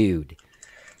with the dude.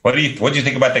 What do you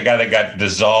think about the guy that got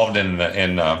dissolved in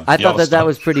I thought that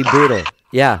was pretty brutal.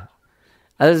 Yeah,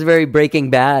 that was very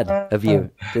Breaking Bad of you.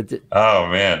 Oh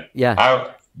man, yeah.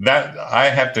 I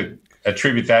have to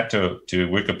attribute that to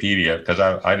Wikipedia because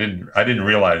I didn't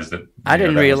realize that. I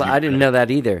didn't know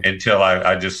that either until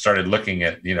I just started looking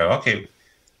at okay,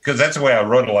 because that's the way I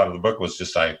wrote a lot of the book was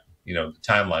just like the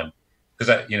timeline because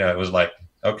it was like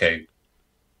okay.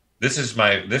 This is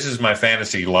my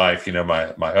fantasy life,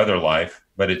 my other life,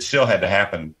 but it still had to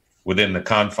happen within the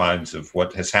confines of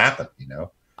what has happened,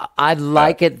 I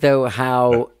like it though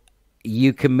how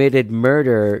you committed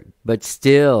murder, but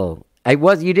still,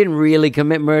 you didn't really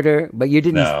commit murder, but you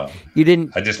didn't. No, you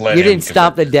didn't. I just let. You didn't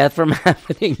stop the death from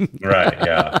happening. Right?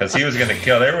 Yeah, because he was going to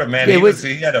kill everyone. Man,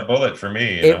 he had a bullet for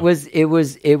me. It was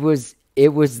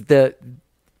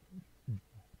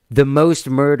the most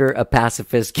murder a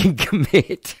pacifist can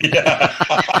commit. Yeah.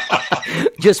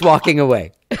 Just walking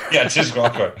away. Yeah, just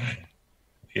walk away.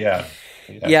 Yeah.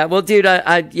 Yeah, well, dude,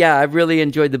 I really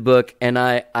enjoyed the book, and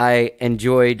I've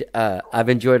enjoyed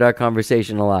our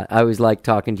conversation a lot. I always like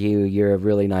talking to you. You're a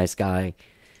really nice guy.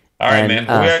 All right, man.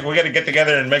 We got to get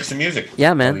together and make some music.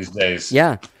 Yeah, man. These days.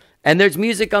 Yeah, and there's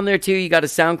music on there too. You got a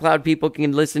SoundCloud people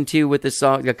can listen to with the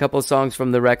song, a couple of songs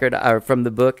from the record or from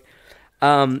the book.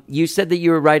 You said that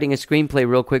you were writing a screenplay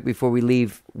real quick before we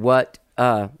leave. What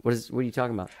are you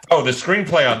talking about? Oh, the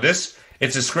screenplay on this.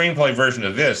 It's a screenplay version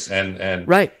of this, and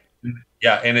right.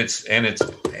 Yeah, and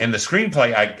the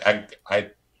screenplay. I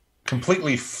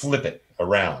completely flip it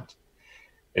around.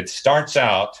 It starts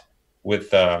out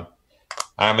with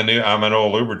I'm an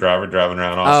old Uber driver driving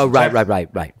around Austin. Oh, right.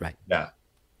 Yeah,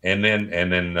 and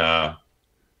then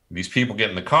these people get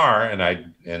in the car, and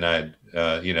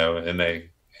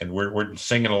we're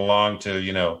singing along to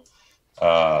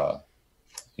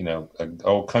an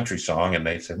old country song, and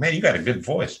they said, "Man, you got a good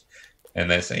voice." And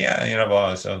they say, "Yeah,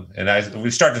 blah." So,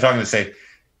 we start to talk, and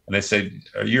they say,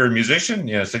 "Are you a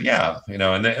musician?" I said, "Yeah,"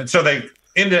 and so they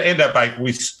end up like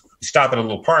we stop at a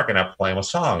little park, and I play them a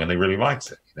song, and they really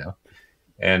likes it,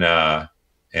 and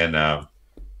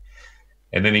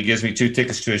then he gives me 2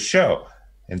 tickets to his show,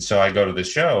 and so I go to the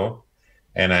show,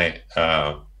 and I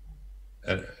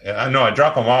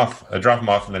drop them off,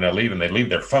 and then I leave, and they leave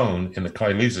their phone in the car.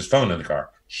 He leaves his phone in the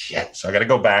car. Shit! So I got to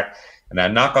go back. And I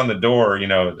knock on the door,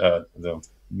 the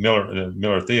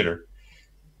Miller Theater,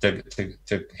 to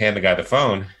hand the guy the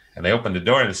phone, and they open the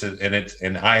door, and it says,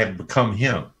 and I have become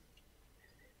him.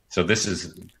 So this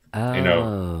is,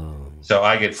 so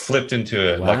I get flipped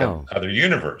into like another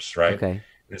universe, right? Okay.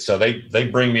 So they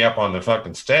bring me up on the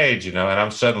fucking stage, and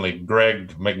I'm suddenly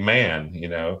Greg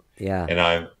McMahon, Yeah.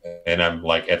 and I'm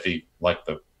like at the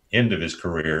end of his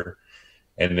career,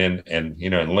 and then and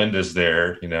Linda's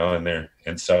there, and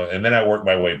then I work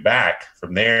my way back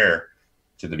from there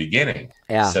to the beginning.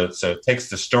 Yeah. So it takes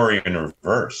the story in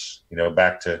reverse,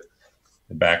 back to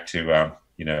the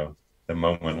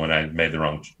moment when I made the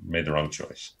wrong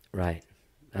choice. Right.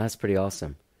 That's pretty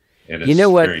awesome. It is. You know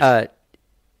what?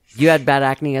 You had bad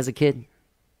acne as a kid?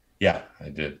 Yeah, I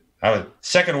did. I was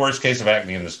second worst case of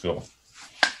acne in the school.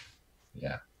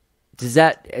 Yeah. Does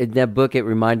that book, it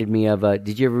reminded me of,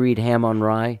 did you ever read Ham on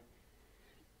Rye?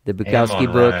 The Bukowski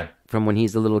book Rye. from when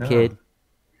he's a little kid?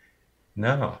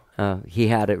 No. He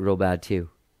had it real bad too.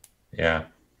 Yeah.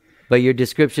 But your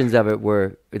descriptions of it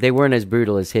weren't as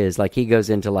brutal as his. Like he goes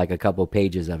into like a couple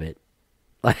pages of it.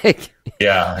 Like,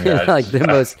 yeah. like the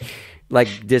most,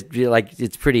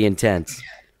 it's pretty intense.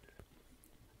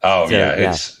 Oh, So,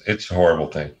 yeah, it's a horrible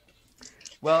thing.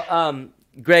 Well,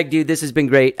 Greg, dude, this has been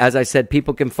great. As I said,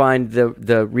 people can find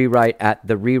the rewrite at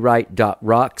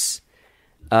therewrite.rocks.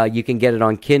 You can get it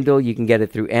on Kindle. You can get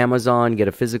it through Amazon, get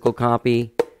a physical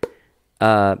copy.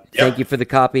 Thank you for the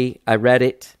copy. I read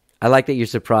it. I like that you're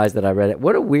surprised that I read it.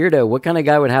 What a weirdo. What kind of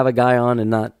guy would have a guy on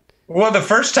and not... Well, the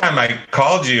first time I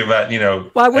called you about,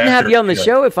 Well, I wouldn't have you on the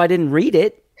show if I didn't read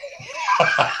it.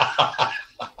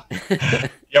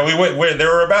 Yeah, we went. There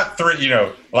were about three.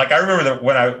 Like I remember that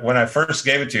when I first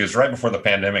gave it to you, it was right before the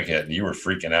pandemic hit, and you were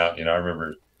freaking out. I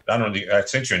remember. I don't know. I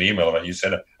sent you an email about it. You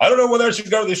said, "I don't know whether I should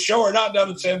go to this show or not down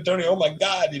in San Antonio." Oh my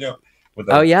God,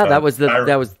 that was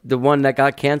the one that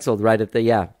got canceled right at the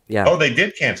yeah. Oh, they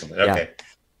did cancel it. Okay, Yeah.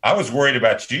 I was worried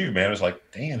about you, man. I was like,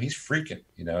 damn, he's freaking.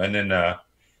 And then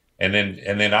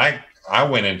I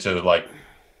went into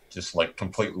just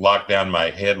complete lockdown. My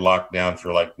head locked down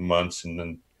for months, and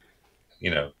then.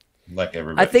 Like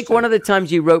everybody. I think one of the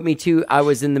times you wrote me too, I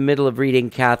was in the middle of reading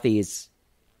Kathy's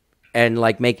and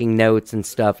making notes and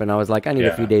stuff, and I was like, I need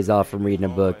a few days off from reading a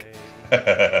book.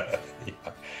 Yeah.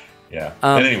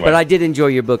 Anyway. But I did enjoy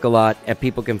your book a lot, and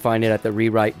people can find it at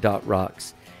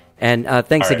therewrite.rocks. And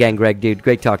thanks again, Greg, dude.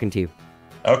 Great talking to you.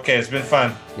 Okay, it's been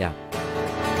fun. Yeah.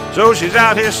 So she's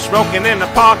out here smoking in the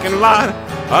parking lot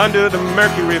under the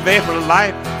mercury vapor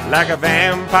light like a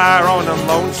vampire on a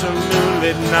lonesome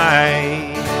moonlit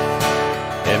night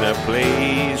in a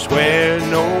place where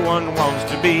no one wants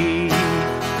to be.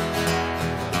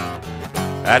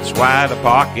 That's why the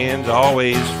parking's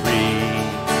always free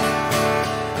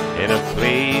in a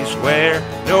place where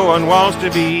no one wants to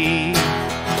be.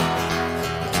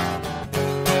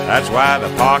 That's why the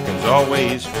parking's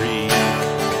always free.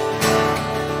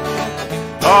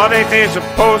 Lord, ain't there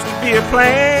supposed to be a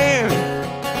plan?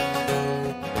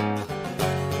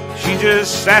 She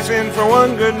just asking for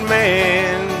one good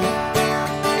man.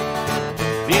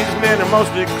 These men are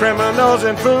mostly criminals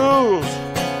and fools.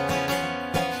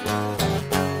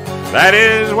 That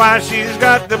is why she's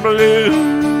got the blues.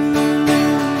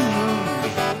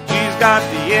 She's got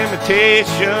the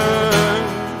imitation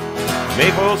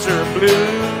maple syrup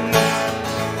blues.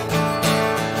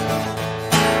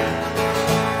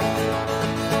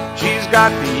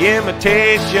 Got the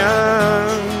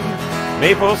imitation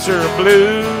maple syrup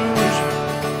blues.